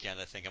over the weekend.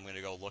 I think I'm going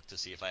to go look to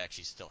see if I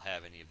actually still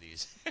have any of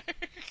these.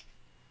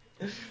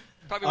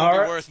 Probably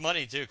won't be worth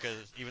money too, because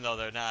even though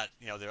they're not,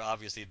 they're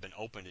obviously been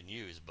opened and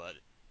used, but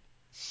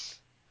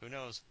who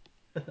knows?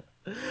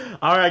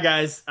 All right,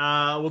 guys.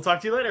 We'll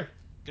talk to you later.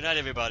 Good night,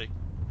 everybody.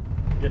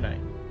 Good night.